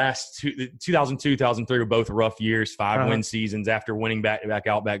 obviously the last 2002, 2003 were both rough years, 5 win seasons after winning back-to-back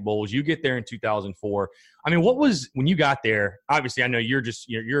Outback Bowls. You get there in 2004. I mean, what was, when you got there, obviously I know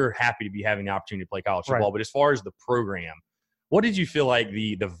you're happy to be having the opportunity to play college football, but as far as the program, what did you feel like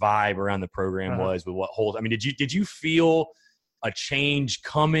the vibe around the program was with what Holtz? I mean, did you feel a change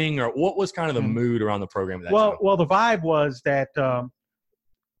coming, or what was kind of the mood around the program at that time? Well, the vibe was that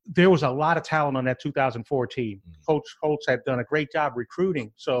there was a lot of talent on that 2004 team. Coach Holtz had done a great job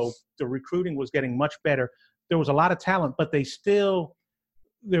recruiting, so the recruiting was getting much better. There was a lot of talent, but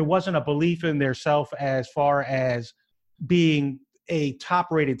there wasn't a belief in themselves as far as being a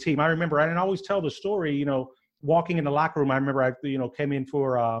top-rated team. I remember, I always tell the story, walking in the locker room. I remember I came in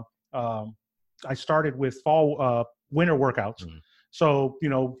for I started with winter workouts. So,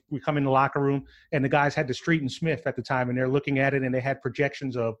 we come in the locker room, and the guys had the Street and Smith at the time, and they're looking at it, and they had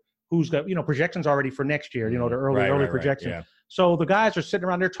projections of who's got, projections already for next year, the early projections. Yeah. So the guys are sitting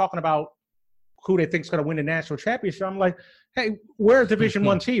around there talking about who they think is going to win the national championship. I'm like, hey, we're a Division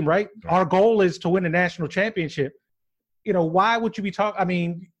I team, right? Our goal is to win the national championship. Why would you be talking? I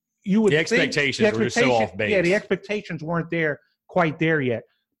mean, you would think were just so off base. Yeah, the expectations weren't quite there yet.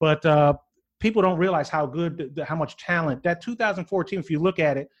 But people don't realize how much talent that 2004 team, if you look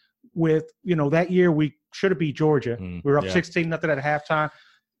at it, with that year we should have beat Georgia. We were up 16-0 at halftime.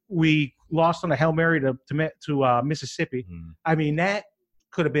 We lost on a Hail Mary to Mississippi. I mean, that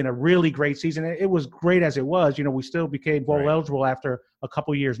could have been a really great season. It was great as it was. We still became bowl eligible after a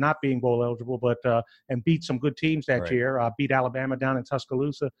couple years not being bowl eligible, but and beat some good teams that year. Beat Alabama down in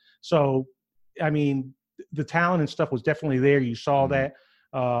Tuscaloosa. So, I mean, the talent and stuff was definitely there. You saw that.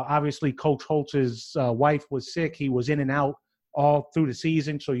 Obviously, Coach Holtz's wife was sick. He was in and out all through the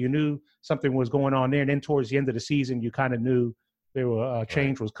season, so you knew something was going on there. And then towards the end of the season, you kind of knew there were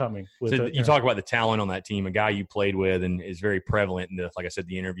change was coming. So you talk about the talent on that team, a guy you played with and is very prevalent in like I said,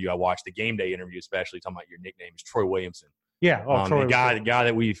 the interview I watched, the game day interview, especially talking about your nickname is Troy Williamson. Yeah, Troy, the guy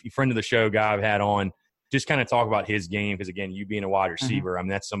that friend of the show, guy I've had on, just kind of talk about his game because again, you being a wide receiver, I mean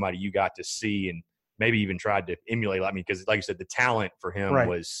that's somebody you got to see and maybe even tried to emulate. I mean, because like you said, the talent for him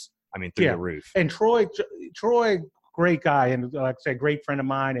was, through the roof. And Troy, great guy, and like I said, great friend of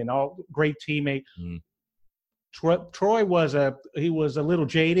mine, and all great teammate. Troy was a little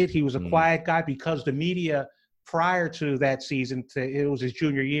jaded. He was a quiet guy because the media prior to that season, it was his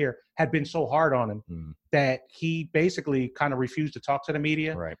junior year, had been so hard on him that he basically kind of refused to talk to the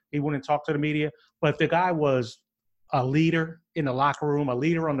media. Right. He wouldn't talk to the media. But the guy was a leader in the locker room, a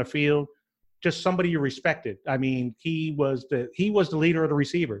leader on the field, just somebody you respected. I mean, he was the leader of the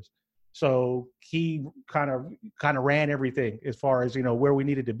receivers. So he kind of ran everything as far as, where we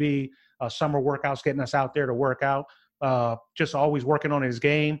needed to be. Summer workouts, getting us out there to work out, just always working on his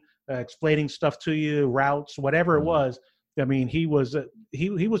game, explaining stuff to you, routes, whatever it was. I mean, he was the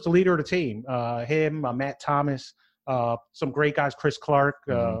leader of the team. Him, Matt Thomas, some great guys, Chris Clark,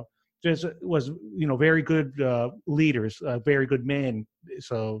 just was, very good leaders, very good men.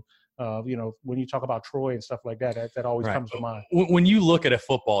 So, when you talk about Troy and stuff like that, that always comes to mind. When you look at a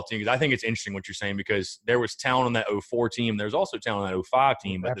football team, because I think it's interesting what you're saying, because there was talent on that 04 team. There's also talent on that 05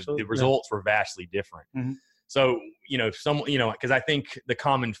 team, but the results were vastly different. So, because I think the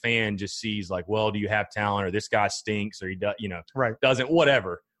common fan just sees like, well, do you have talent, or this guy stinks, or he does, doesn't,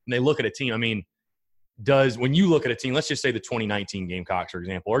 whatever. When they look at a team, I mean, when you look at a team, let's just say the 2019 Gamecocks, for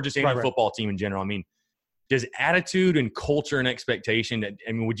example, or just any football team in general, I mean, does attitude and culture and expectation,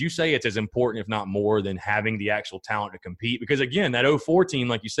 would you say it's as important, if not more, than having the actual talent to compete? Because, again, that 04 team,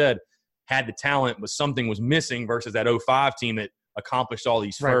 like you said, had the talent, but something was missing versus that 05 team that accomplished all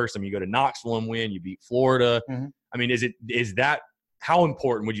these first. I mean, you go to Knoxville and win, you beat Florida. I mean, is that how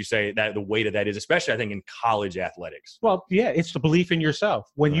important would you say that the weight of that is, especially I think in college athletics? Well, yeah, it's the belief in yourself.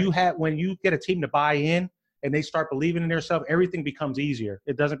 When you get a team to buy in and they start believing in themselves, everything becomes easier.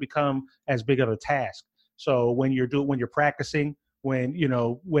 It doesn't become as big of a task. So when you're practicing, when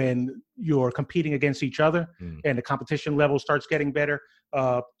you're competing against each other and the competition level starts getting better,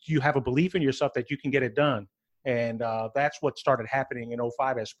 you have a belief in yourself that you can get it done. And that's what started happening in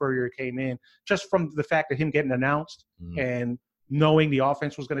 05 as Spurrier came in, just from the fact of him getting announced and knowing the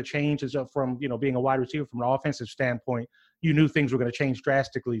offense was going to change from, being a wide receiver from an offensive standpoint, you knew things were going to change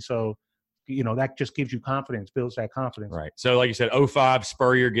drastically. So, that just gives you confidence, builds that confidence. Right. So like you said, 05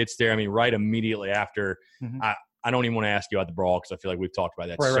 Spurrier gets there. I mean, right immediately after, I don't even want to ask you about the brawl because I feel like we've talked about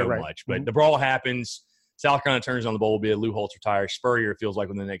that much. But the brawl happens. South Carolina turns on the bowl bid. Lou Holtz retires. Spurrier feels like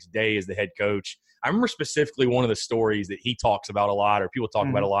within the next day is the head coach. I remember specifically one of the stories that he talks about a lot, or people talk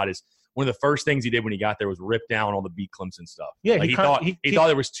about a lot, is one of the first things he did when he got there was rip down all the beat Clemson stuff. Yeah, like he thought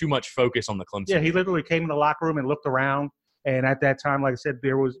there was too much focus on the Clemson. Yeah, he literally came in the locker room and looked around. And at that time, like I said,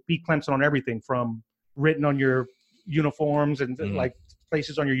 there was beat Clemson on everything from written on your uniforms and like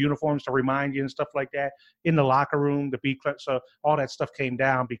places on your uniforms to remind you and stuff like that. In the locker room, the beat Clemson, so all that stuff came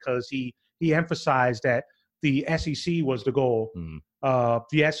down because he emphasized that the SEC was the goal.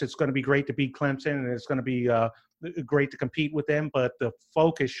 Yes, it's going to be great to beat Clemson, and it's going to be great to compete with them, but the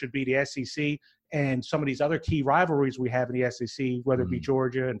focus should be the SEC and some of these other key rivalries we have in the SEC, whether it be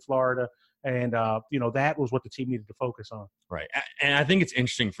Georgia and Florida. And, that was what the team needed to focus on. Right. And I think it's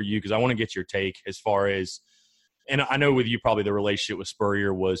interesting for you because I want to get your take as far as – and I know with you probably the relationship with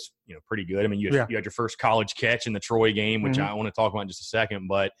Spurrier was, pretty good. I mean, you had your first college catch in the Troy game, which I want to talk about in just a second.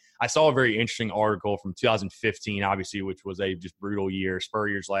 But I saw a very interesting article from 2015, obviously, which was a just brutal year.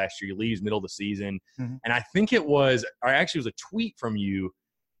 Spurrier's last year. He leaves middle of the season. And I think it was – or actually it was a tweet from you.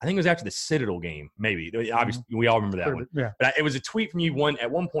 I think it was after the Citadel game, maybe. Obviously, we all remember that one. Yeah. But it was a tweet from you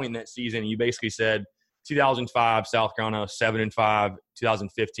at one point in that season. You basically said 2005, South Carolina 7-5,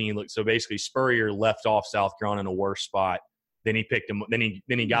 2015. Look, so basically Spurrier left off South Carolina in a worse spot. Then he picked him. Then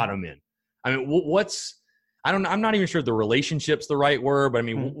he got him in. I mean, I'm not even sure if the relationship's the right word, but I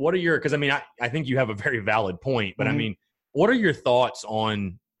mean, what are your – because, I mean, I think you have a very valid point. But, I mean, what are your thoughts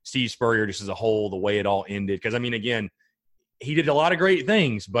on Steve Spurrier just as a whole, the way it all ended? Because, I mean, again – he did a lot of great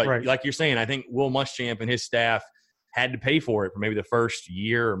things, but like you're saying, I think Will Muschamp and his staff had to pay for it for maybe the first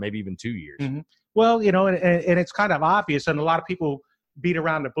year or maybe even 2 years. Well, and it's kind of obvious, and a lot of people beat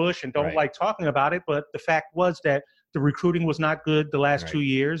around the bush and don't like talking about it, but the fact was that the recruiting was not good the last 2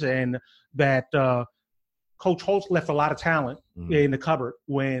 years, and that Coach Holtz left a lot of talent in the cupboard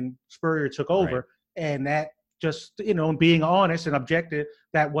when Spurrier took over, and that just, being honest and objective,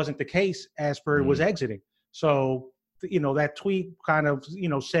 that wasn't the case as Spurrier was exiting. So that tweet kind of,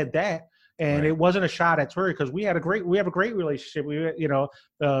 said that, and it wasn't a shot at Spurrier because we have a great relationship.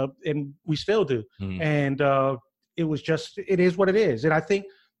 And we still do. And it is what it is. And I think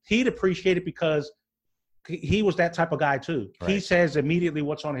he'd appreciate it because he was that type of guy too. He says immediately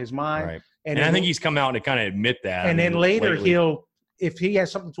what's on his mind. And I think he's come out to kind of admit that. And then later if he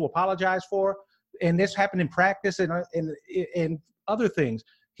has something to apologize for, and this happened in practice and other things,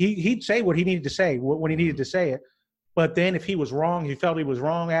 he'd say what he needed to say when he needed to say it. But then if he was wrong, he felt he was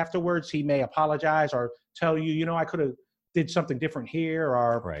wrong afterwards, he may apologize or tell you, I could have did something different here,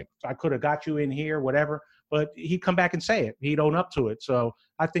 or I could have got you in here, whatever. But he'd come back and say it. He'd own up to it. So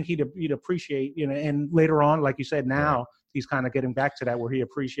I think he'd appreciate, and later on, like you said, now he's kind of getting back to that where he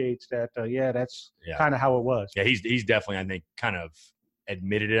appreciates that, that's kind of how it was. Yeah, he's definitely, I think, kind of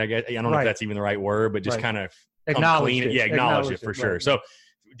admitted it, I guess. I don't know if that's even the right word, but just kind of acknowledged it. Yeah, acknowledged it for sure. So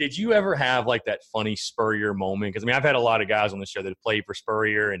did you ever have like that funny Spurrier moment? Because, I mean, I've had a lot of guys on the show that have played for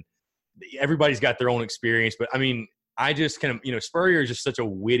Spurrier, and everybody's got their own experience. But, I mean, I just kind of, Spurrier is just such a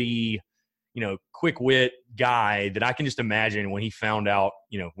witty, quick wit guy that I can just imagine when he found out,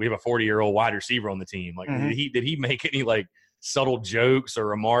 we have a 40-year-old wide receiver on the team. Like, did he make any like subtle jokes or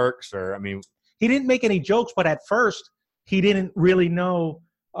remarks? Or, I mean, he didn't make any jokes, but at first he didn't really know.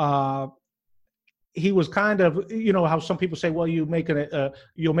 He was kind of, how some people say, well, you'll make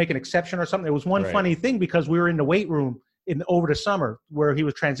an exception or something. There was one funny thing because we were in the weight room over the summer where he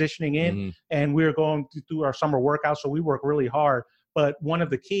was transitioning in, and we were going through our summer workout. So we worked really hard. But one of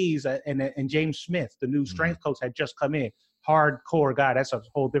the keys, and James Smith, the new strength coach, had just come in. Hardcore guy. That's a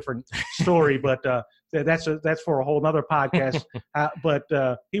whole different story, but that's for a whole nother podcast. But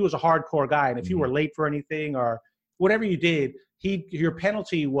he was a hardcore guy, and if you were late for anything or whatever you did, your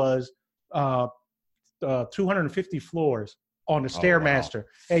penalty was 250 floors on the Stairmaster.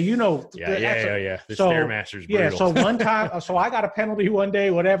 Wow. And The Stairmaster's brutal. Yeah, so one time, I got a penalty one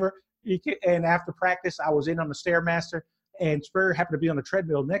day, whatever, and after practice, I was in on the Stairmaster, and Spurrier happened to be on the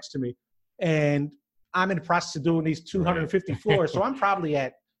treadmill next to me, and I'm in the process of doing these 250 floors, so I'm probably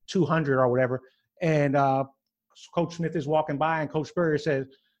at 200 or whatever, and Coach Smith is walking by, and Coach Spurrier says,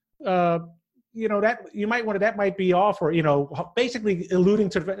 that might be off, or, basically alluding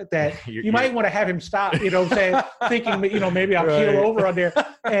to that you might want to have him stop, saying, thinking, maybe I'll keel over on there.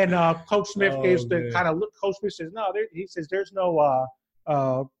 And Coach Smith gives the kind of look. Coach Smith says, no, he says, there's no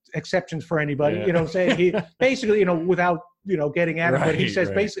exceptions for anybody, saying he basically, without, getting at him, but he says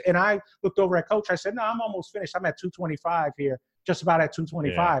basically, and I looked over at Coach, I said, no, I'm almost finished. I'm at 225 here, just about at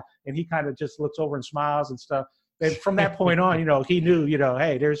 225. Yeah. And he kind of just looks over and smiles and stuff. And from that point on, he knew,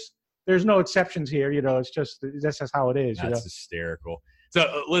 hey, there's no exceptions here. It's just that's just how it is. That's hysterical.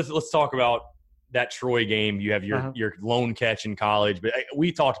 So let's talk about that Troy game. You have your lone catch in college, but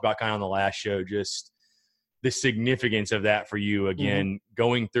we talked about kind of on the last show just the significance of that for you. Again,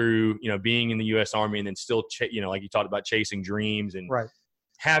 going through being in the U.S. Army and then still like you talked about chasing dreams and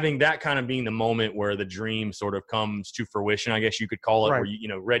having that kind of being the moment where the dream sort of comes to fruition, I guess you could call it, where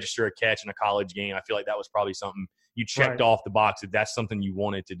you register a catch in a college game. I feel like that was probably something you checked off the box if that's something you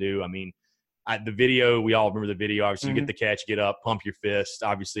wanted to do. I mean, the video, we all remember the video. Obviously, you get the catch, get up, pump your fist.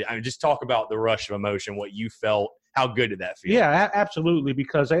 Obviously, I mean, just talk about the rush of emotion, what you felt. How good did that feel? Yeah, absolutely.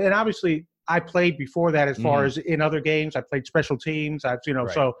 Because, and obviously, I played before that as far as in other games. I played special teams.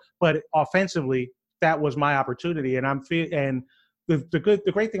 But offensively, that was my opportunity. And the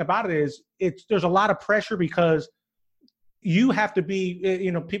great thing about it is there's a lot of pressure because you have to be,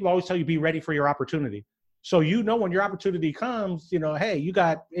 people always tell you be ready for your opportunity. So when your opportunity comes, hey, you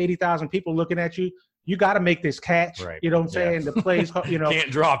got 80,000 people looking at you. You got to make this catch. Right. You know what I'm saying? The plays,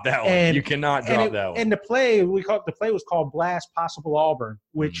 can't drop that one. You cannot drop that one. And the play was called Blast Possible Auburn,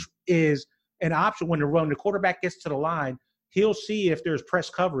 which is an option when the quarterback gets to the line. He'll see if there's press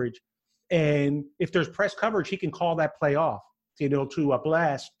coverage, and if there's press coverage, he can call that play off. To a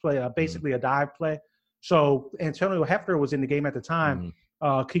blast play, basically a dive play. So Antonio Hefner was in the game at the time.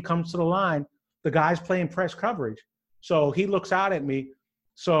 He comes to the line. The guy's playing press coverage. So he looks out at me.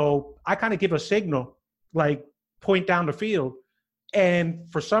 So I kind of give a signal, like point down the field. And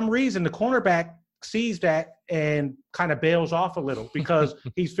for some reason, the cornerback sees that and kind of bails off a little because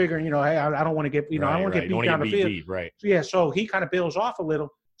he's figuring, hey, I don't want to get, I don't want to get beat down the field. Beat, right. So he kind of bails off a little.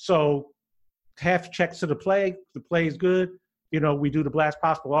 So Hef checks to the play. The play is good. We do the Blast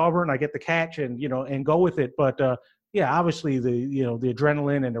Possible Auburn. I get the catch and go with it. But obviously the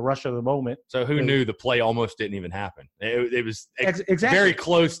adrenaline and the rush of the moment. So who knew the play almost didn't even happen? It was very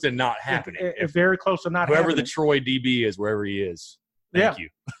close to not happening. Very close to not whoever happening. The Troy DB is, wherever he is. Thank you.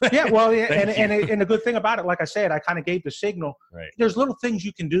 Well, and the good thing about it, like I said, I kind of gave the signal. Right. There's little things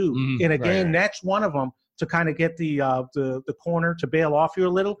you can do in a game. Right. That's one of them to kind of get the corner to bail off you a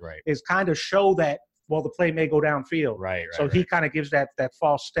little. Right. Is kind of show that. Well, the play may go downfield. Right. So he kind of gives that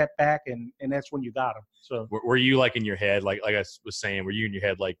false step back, and that's when you got him. So were you like in your head, like I was saying, were you in your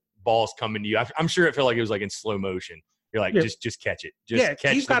head like balls coming to you? I'm sure it felt like it was like in slow motion. You're like, just catch it.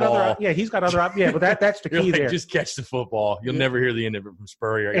 Catch he's the got ball. He's got other but that's the key there. Just catch the football. You'll never hear the end of it from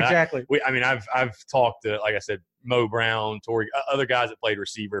Spurrier. Exactly. I've talked to, like I said, Mo Brown, Torrey, other guys that played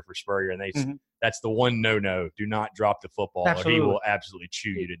receiver for Spurrier, and that's the one no. Do not drop the football, Absolutely. or he will absolutely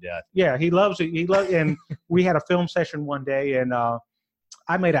chew you to death. Yeah, he loves it. And we had a film session one day, and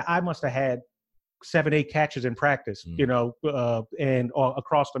I must have had 7-8 catches in practice, and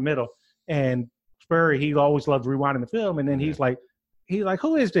across the middle. And Spurrier, he always loved rewinding the film, and then he's like,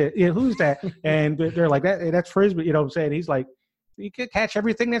 who is that? Yeah, who's that? And they're like, that's Frisby. You know what I'm saying? He's like, you can catch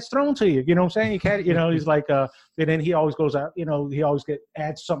everything that's thrown to you. You know what I'm saying? You can't, he's like, and then he always goes out, he always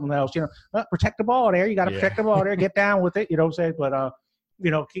adds something else, protect the ball there. You got to protect the ball there, get down with it. You know what I'm saying? But,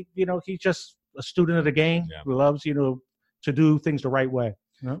 he's just a student of the game who loves, to do things the right way.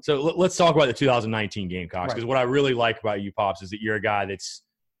 So let's talk about the 2019 Gamecocks, because Right. what I really like about you, Pops, is that you're a guy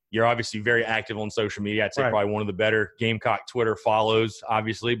you're obviously very active on social media. I'd say probably one of the better Gamecock Twitter follows,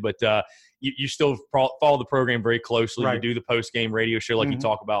 obviously, but you still follow the program very closely. Right. You do the post-game radio show like you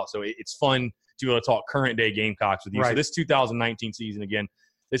talk about, so it's fun to be able to talk current-day Gamecocks with you. Right. So this 2019 season, again,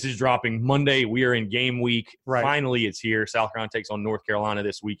 this is dropping Monday. We are in game week. Right. Finally, it's here. South Carolina takes on North Carolina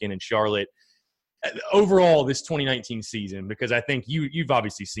this weekend in Charlotte. Overall, this 2019 season, because I think you've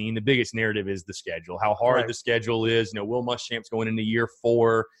obviously seen the biggest narrative is the schedule, how hard the schedule is. Will Muschamp's going into year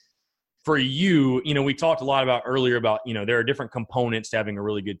 4. For you, we talked a lot about earlier about, there are different components to having a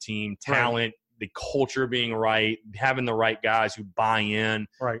really good team, talent, the culture being right, having the right guys who buy in.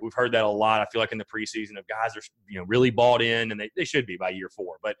 Right. We've heard that a lot. I feel like in the preseason of guys are, really bought in, and they should be by year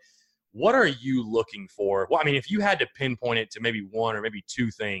 4. But what are you looking for? Well, I mean, if you had to pinpoint it to maybe one or maybe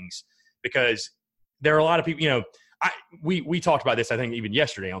 2 things, because there are a lot of people, we talked about this, I think, even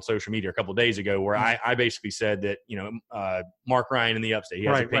yesterday on social media a couple of days ago, where I basically said that, Mark Ryan in the Upstate, he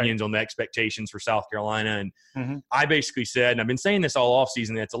has opinions on the expectations for South Carolina. And I basically said, and I've been saying this all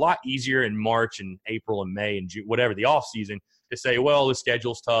offseason, that it's a lot easier in March and April and May and June, whatever, the offseason, to say, well, the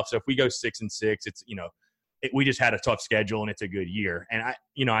schedule's tough. So if we go 6-6, it's, we just had a tough schedule and it's a good year.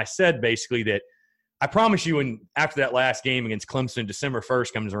 And I said basically that, I promise you, when after that last game against Clemson, December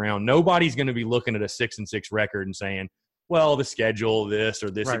 1st comes around, nobody's going to be looking at a 6-6 record and saying, well, the schedule, this or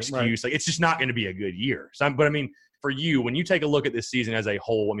this excuse. Like, it's just not going to be a good year. But I mean, for you, when you take a look at this season as a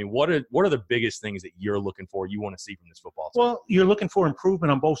whole, I mean, what are the biggest things that you're looking for, you want to see from this football team? Well, you're looking for improvement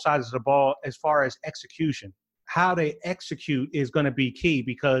on both sides of the ball as far as execution. How they execute is going to be key,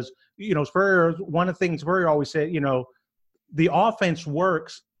 because, Spurrier, one of the things Spurrier always said, the offense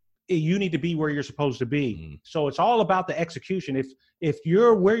works. You need to be where you're supposed to be. So it's all about the execution. If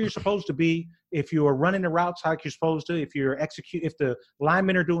you're where you're supposed to be, if you're running the routes like you're supposed to, if the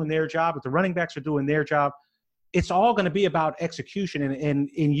linemen are doing their job, if the running backs are doing their job, it's all going to be about execution. And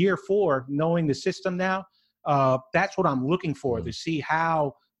in year 4, knowing the system now, that's what I'm looking for, to see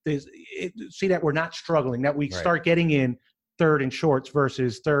how see that we're not struggling, that we start getting in 3rd and shorts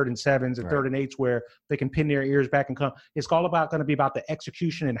versus 3rd and 7s and 3rd and 8s, where they can pin their ears back and come. It's all going to be about the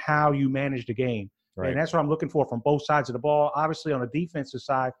execution and how you manage the game. Right. And that's what I'm looking for from both sides of the ball. Obviously, on the defensive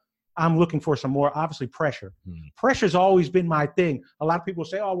side, I'm looking for some more, obviously, pressure. Pressure's always been my thing. A lot of people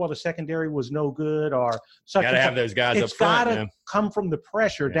say, oh, well, the secondary was no good, or such. Got to have those guys up front. It's got to come from the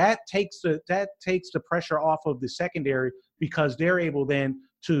pressure. That takes the pressure off of the secondary, because they're able then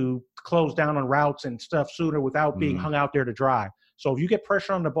to close down on routes and stuff sooner without being hung out there to dry. So if you get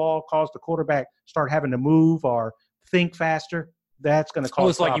pressure on the ball, cause the quarterback start having to move or think faster, that's going to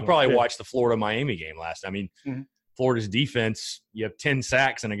cause it's like problems. You probably watched the Florida-Miami game last. I mean, Florida's defense, you have 10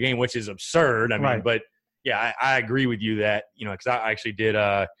 sacks in a game, which is absurd. I mean, but yeah, I agree with you that, because I actually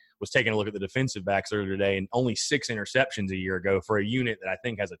was taking a look at the defensive backs earlier today, and only 6 interceptions a year ago for a unit that I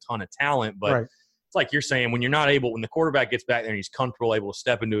think has a ton of talent. But it's like you're saying, when the quarterback gets back there and he's comfortable, able to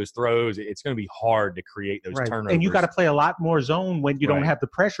step into his throws, it's going to be hard to create those turnovers. And you got to play a lot more zone when you don't have the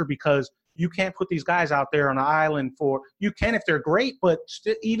pressure, because you can't put these guys out there on an island you can if they're great, but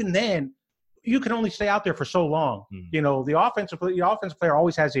even then, you can only stay out there for so long. The offensive player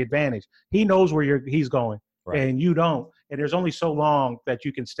always has the advantage. He knows where he's going, and you don't. And there's only so long that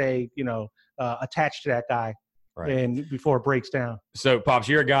you can stay, attached to that guy. And before it breaks down. So, Pops,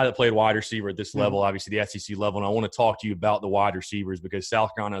 you're a guy that played wide receiver at this level, obviously the SEC level, and I want to talk to you about the wide receivers, because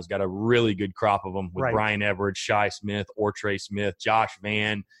South Carolina's got a really good crop of them with Brian Edwards, Shi Smith, Ortre Smith, Josh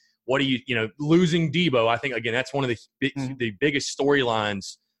Vann. What do losing Debo? I think, again, that's one of the biggest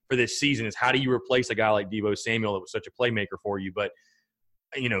storylines for this season, is how do you replace a guy like Debo Samuel that was such a playmaker for you? But,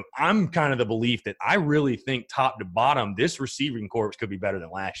 I'm kind of the belief that I really think top to bottom, this receiving corps could be better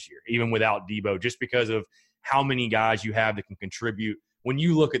than last year, even without Debo, just because of how many guys you have that can contribute when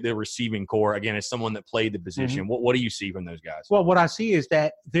you look at the receiving core, again, as someone that played the position, what do you see from those guys? Well, what I see is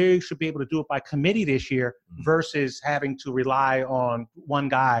that they should be able to do it by committee this year versus having to rely on one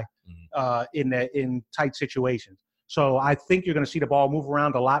guy in tight situations. So I think you're going to see the ball move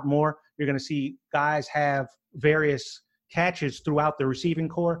around a lot more. You're going to see guys have various catches throughout the receiving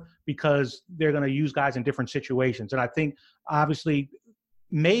core because they're going to use guys in different situations. And I think obviously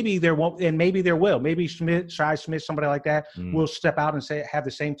maybe there won't, and maybe there will. Maybe Shi Smith, somebody like that, will step out and have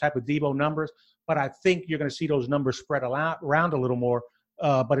the same type of Debo numbers. But I think you're going to see those numbers spread around a little more.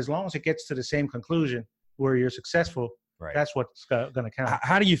 But as long as it gets to the same conclusion where you're successful, that's what's going to count.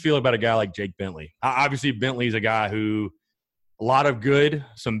 How do you feel about a guy like Jake Bentley? Obviously, Bentley's a guy who a lot of good,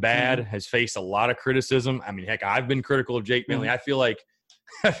 some bad, has faced a lot of criticism. I mean, heck, I've been critical of Jake Bentley. I feel like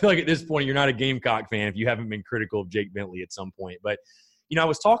at this point you're not a Gamecock fan if you haven't been critical of Jake Bentley at some point. But, you know, I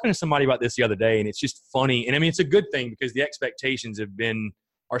was talking to somebody about this the other day, and it's just funny. And, I mean, it's a good thing because the expectations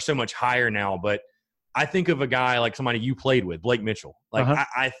are so much higher now. But I think of a guy like somebody you played with, Blake Mitchell. Like,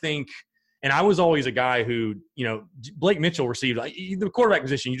 I think – and I was always a guy who, you know, Blake Mitchell received the quarterback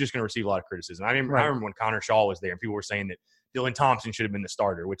position. You're just going to receive a lot of criticism. I remember when Connor Shaw was there, and people were saying that Dylan Thompson should have been the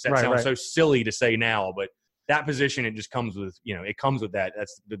starter, which sounds so silly to say now, but that position, it just comes with, you know, it comes with that.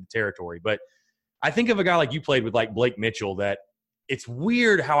 That's the territory. But I think of a guy like you played with, like Blake Mitchell, that it's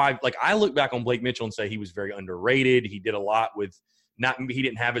weird how I look back on Blake Mitchell and say he was very underrated. He did a lot with he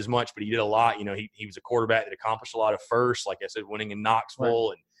didn't have as much, but he did a lot. You know, he was a quarterback that accomplished a lot of firsts, like I said, winning in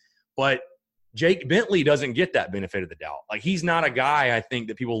Knoxville. But Jake Bentley doesn't get that benefit of the doubt. Like, he's not a guy, I think,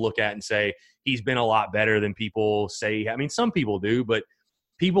 that people look at and say he's been a lot better than people say. I mean, some people do, but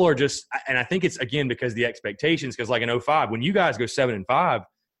people are just – and I think it's, again, because the expectations, because like in 2005, when you guys go 7-5,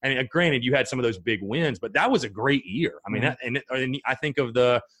 and granted, you had some of those big wins, but that was a great year. I mean, and I think of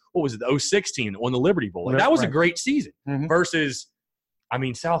the 2006 team that won the Liberty Bowl. Like, that was a great season versus – I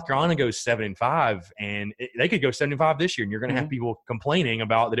mean, South Carolina goes 7-5, and they could go 7-5 this year, and you're going to have people complaining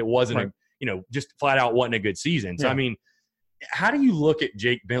about that it wasn't just flat out wasn't a good season. So, I mean, how do you look at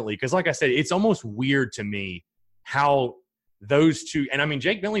Jake Bentley? Because, like I said, it's almost weird to me how those two – and, I mean,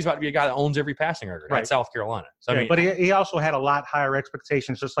 Jake Bentley's about to be a guy that owns every passing record at South Carolina. So, I mean, but he also had a lot higher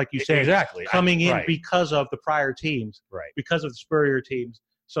expectations, just like you said, coming in because of the prior teams, because of the Spurrier teams.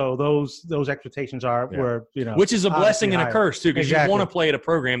 So those expectations were, you know, which is a blessing and a curse too, because you want to play at a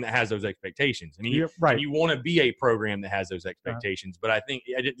program that has those expectations. I mean, you want to be a program that has those expectations. But I think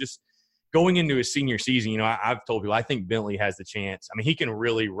just going into his senior season, you know, I've told people I think Bentley has the chance. I mean, he can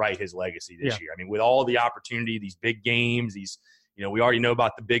really write his legacy this year. I mean, with all the opportunity, these big games, we already know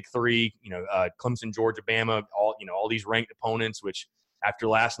about the big three. You know, Clemson, Georgia, Bama, all these ranked opponents. Which after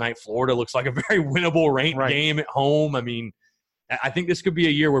last night, Florida looks like a very winnable ranked game at home. I mean. I think this could be a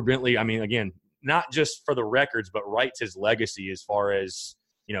year where Bentley, I mean, again, not just for the records, but writes his legacy as far as,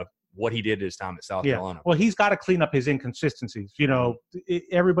 you know, what he did at his time at South Carolina. Well, he's got to clean up his inconsistencies. You know,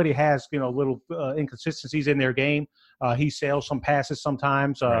 everybody has, you know, little inconsistencies in their game. He sails some passes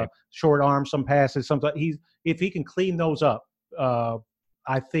sometimes, short arm some passes. Sometimes if he can clean those up,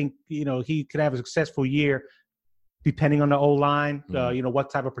 I think, you know, he could have a successful year depending on the O-line, you know, what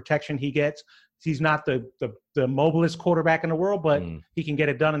type of protection he gets. He's not the mobilest quarterback in the world, but he can get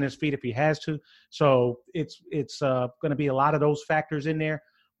it done on his feet if he has to. So it's going to be a lot of those factors in there.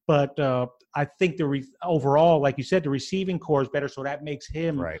 But I think overall, like you said, the receiving core is better, so that makes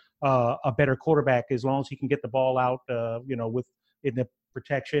him a better quarterback as long as he can get the ball out, you know, in the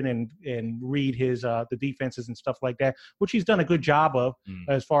protection and read his the defenses and stuff like that, which he's done a good job of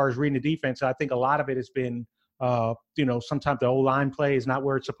as far as reading the defense. I think a lot of it has been, you know, sometimes the O-line play is not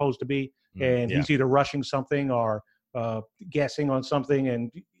where it's supposed to be. And he's either rushing something or guessing on something,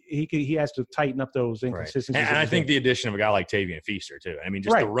 and he has to tighten up those inconsistencies. And I think the addition of a guy like Tavian Feaster too. I mean,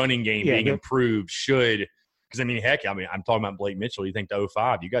 just the running game being improved should – because, I mean, heck, I mean, I'm talking about Blake Mitchell. You think the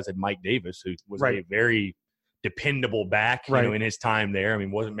 2005, you guys had Mike Davis, who was a very dependable back, you know, in his time there. I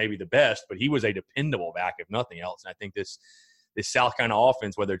mean, wasn't maybe the best, but he was a dependable back, if nothing else. And I think this South Carolina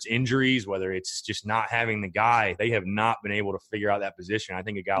offense, whether it's injuries, whether it's just not having the guy, they have not been able to figure out that position. I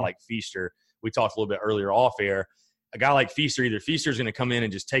think a guy like Feaster, we talked a little bit earlier off air, a guy like Feaster, either Feaster's going to come in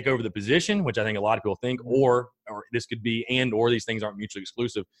and just take over the position, which I think a lot of people think, or this could be or these things aren't mutually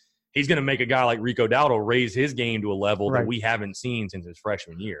exclusive. He's going to make a guy like Rico Dowdle raise his game to a level that we haven't seen since his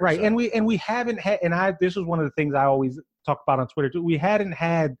freshman year. Right, so. and we haven't had – and this is one of the things I always talk about on Twitter too. We hadn't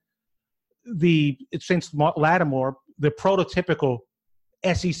had since Lattimore, the prototypical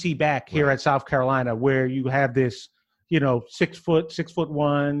SEC back here at South Carolina, where you have this, you know,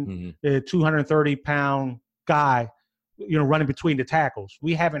 6'1", 230-pound guy, you know, running between the tackles.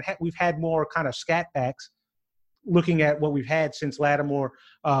 We've had more kind of scat backs looking at what we've had since Lattimore,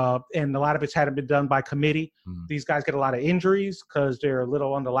 and a lot of it's hadn't been done by committee. These guys get a lot of injuries because they're a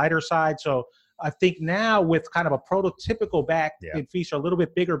little on the lighter side. So I think now with kind of a prototypical back, it features a little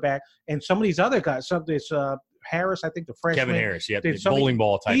bit bigger back, and some of these other guys, some this Harris, I think the freshman, Kevin Harris, the bowling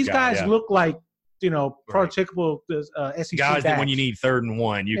ball type. These guy, guys look like prototypical SEC guys backs. That when you need 3rd and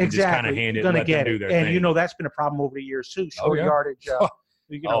 1, you can just kind of hand it and let them do their thing. And that's been a problem over the years too. Short yardage.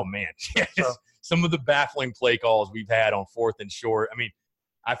 Oh man, yes. So, some of the baffling play calls we've had on 4th and short. I mean,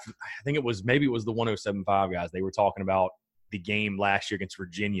 I think it was the 107.5 guys. They were talking about the game last year against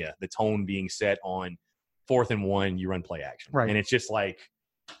Virginia, the tone being set on 4th and 1, you run play action, right? And it's just like.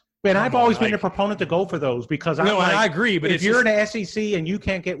 And I've always been a proponent to go for those because I agree. But if you're in the SEC and you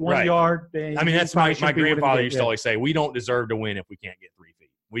can't get 1 yard, then that's my grandfather used to always say, we don't deserve to win if we can't get 3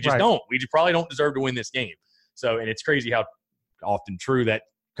 feet. We just don't. We just probably don't deserve to win this game. So, and it's crazy how often true that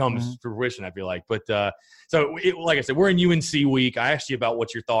comes to fruition, I feel like. But like I said, we're in UNC week. I asked you about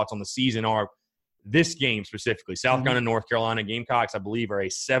what your thoughts on the season are. This game specifically, South Carolina, North Carolina, Gamecocks, I believe, are a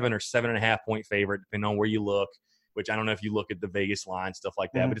 7 or 7.5 point favorite, depending on where you look. Which I don't know if you look at the Vegas line, stuff like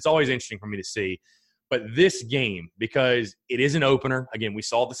that, but it's always interesting for me to see. But this game, because it is an opener, again, we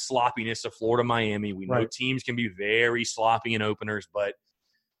saw the sloppiness of Florida-Miami. We know teams can be very sloppy in openers, but,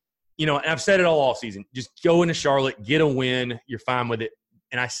 and I've said it all offseason. Just go into Charlotte, get a win, you're fine with it.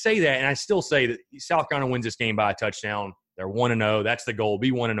 And I say that, and I still say that South Carolina wins this game by a touchdown. They're 1-0. That's the goal.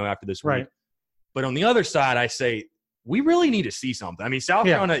 Be 1-0 after this week. But on the other side, I say we really need to see something. I mean, South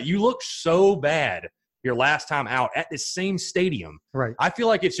Carolina, you look so bad your last time out at the same stadium. Right. I feel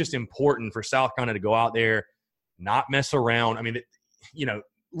like it's just important for South Carolina to go out there, not mess around. I mean,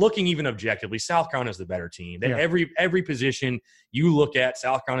 looking even objectively, South Carolina's the better team. Every position you look at,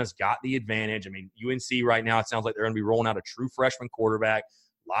 South Carolina's got the advantage. I mean, UNC right now, it sounds like they're going to be rolling out a true freshman quarterback.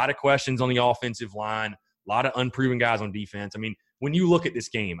 A lot of questions on the offensive line, a lot of unproven guys on defense. I mean, when you look at this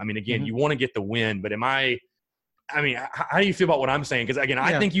game, I mean, again, you want to get the win, but how do you feel about what I'm saying? Because, again,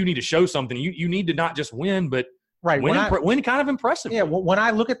 I think you need to show something. You need to not just win, but win kind of impressive. Yeah, when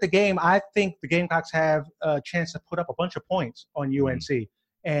I look at the game, I think the Gamecocks have a chance to put up a bunch of points on UNC.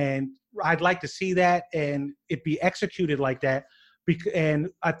 And I'd like to see that and it be executed like that. And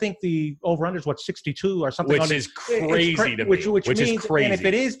I think the over-under is, 62 or something. Which is crazy to me. Which means, is crazy. And if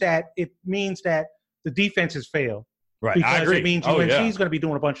it is that, it means that the defense has failed. Right, because I agree. It means UNC is going to be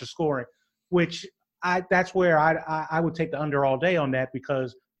doing a bunch of scoring, which – that's where I would take the under all day on that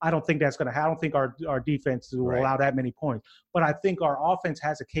because I don't think that's going to happen. I don't think our defense will allow that many points. But I think our offense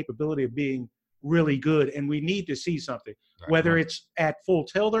has a capability of being really good, and we need to see something. Whether it's at full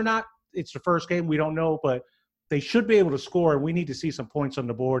tilt or not, it's the first game. We don't know, but they should be able to score, and we need to see some points on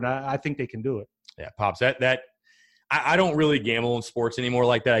the board, and I think they can do it. Yeah, Pops, I don't really gamble in sports anymore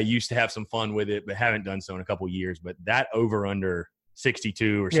like that. I used to have some fun with it, but haven't done so in a couple of years. But that over-under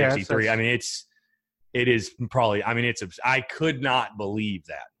 62 or 63, it is probably. I mean, I could not believe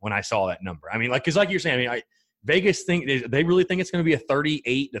that when I saw that number. I mean, because like you're saying, Vegas they really think it's going to be a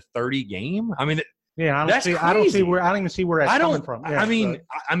 38-30 game. I mean, I don't even see where that's coming from. Yeah, I mean,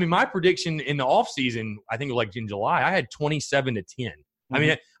 my prediction in the offseason, I think like in July, I had 27-10. I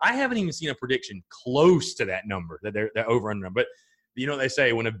mean, I haven't even seen a prediction close to that number that they're over under. But they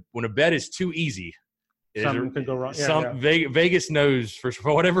say when a bet is too easy. Something could go wrong. Vegas knows for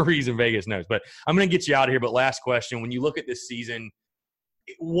whatever reason. Vegas knows, but I'm going to get you out of here. But last question: when you look at this season,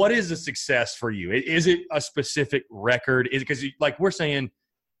 what is a success for you? Is it a specific record? Is it because, like we're saying,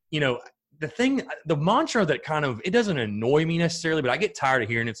 the mantra that kind of it doesn't annoy me necessarily, but I get tired of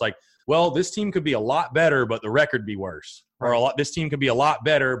hearing it's like, well, this team could be a lot better, but the record be worse, or this team could be a lot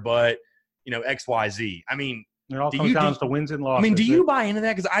better, but X, Y, Z. I mean. It all comes down to wins and losses. I mean, do you buy into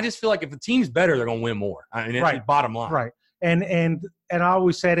that? Because I just feel like if the team's better, they're going to win more. I mean, it's bottom line. Right. And I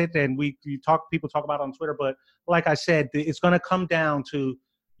always said it, and people talk about it on Twitter, but like I said, it's going to come down to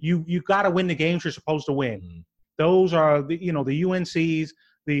you got to win the games you're supposed to win. Mm-hmm. Those are the UNCs,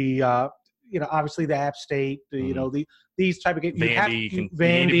 obviously the App State, these type of games. Vandy, you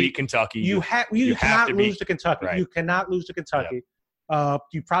need to beat Kentucky. You cannot lose to Kentucky. Right. You cannot lose to Kentucky. Yep.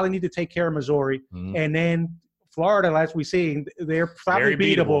 You probably need to take care of Missouri, and then Florida, as we see, they're probably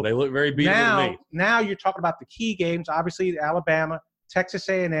beatable. They look very beatable to me. Now you're talking about the key games. Obviously, Alabama, Texas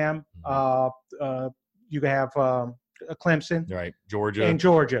A&M. You have Clemson, right?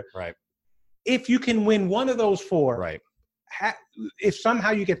 Georgia, right? If you can win one of those four, right? If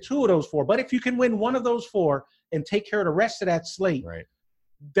somehow you get two of those four, but if you can win one of those four and take care of the rest of that slate, right?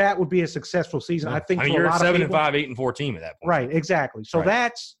 That would be a successful season. Yeah. I think. You're a 7-5, 8-4 team at that point. Right, exactly. So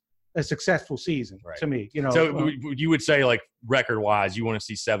that's a successful season to me. So you would say, like, record wise, you want to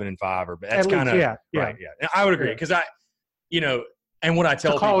see 7-5, or that's kind of right. Yeah, and I would agree because and what I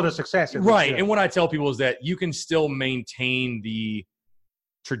tell call people, it a success, right? And what I tell people is that you can still maintain the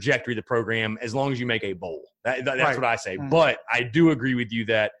trajectory of the program as long as you make a bowl. That's what I say. But I do agree with you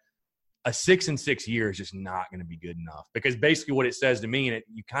that a 6-6 year is just not going to be good enough, because basically what it says to me, and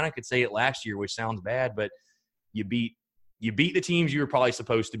you kind of could say it last year, which sounds bad, but you beat the teams you were probably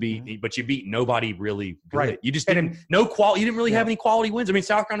supposed to beat, but you beat nobody really good. Right. You just didn't you didn't really have any quality wins. I mean,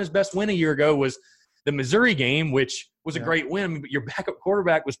 South Carolina's best win a year ago was the Missouri game, which was a great win. I mean, but your backup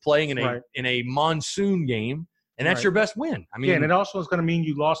quarterback was playing in a monsoon game, and that's your best win. I mean, and it also is going to mean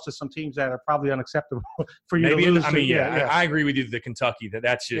you lost to some teams that are probably unacceptable for you to lose. I mean, I agree with you. The Kentucky,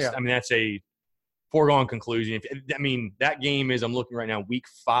 that's just, I mean, that's a foregone conclusion. That game is, I'm looking right now, week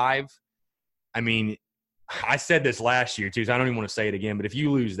 5. I mean, I said this last year too, so I don't even want to say it again. But if you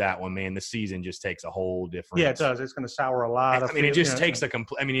lose that one, man, the season just takes a whole different. Yeah, it does. It's going to sour a lot. It just takes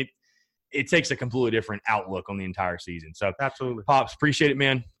it takes a completely different outlook on the entire season. So absolutely, Pops, appreciate it,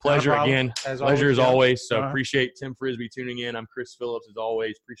 man. Pleasure again. Pleasure as always. So appreciate Tim Frisby tuning in. I'm Chris Phillips as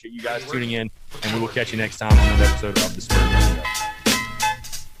always. Appreciate you guys tuning in, and we will catch you next time on another episode of the Spurs Show.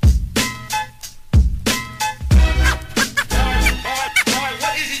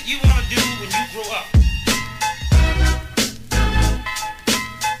 What is it you want to do when you grow up?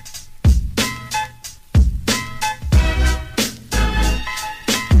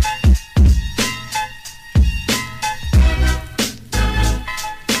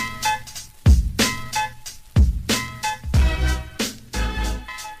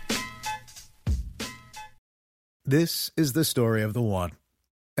 This is the story of the one.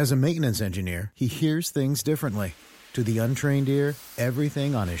 As a maintenance engineer, he hears things differently. To the untrained ear,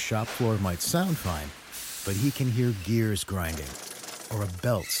 everything on his shop floor might sound fine, but he can hear gears grinding or a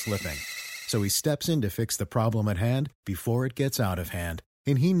belt slipping. So he steps in to fix the problem at hand before it gets out of hand.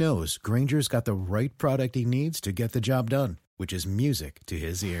 And he knows Grainger's got the right product he needs to get the job done, which is music to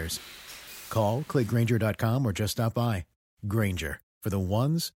his ears. Call, click Grainger.com, or just stop by. Grainger, for the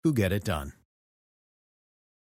ones who get it done.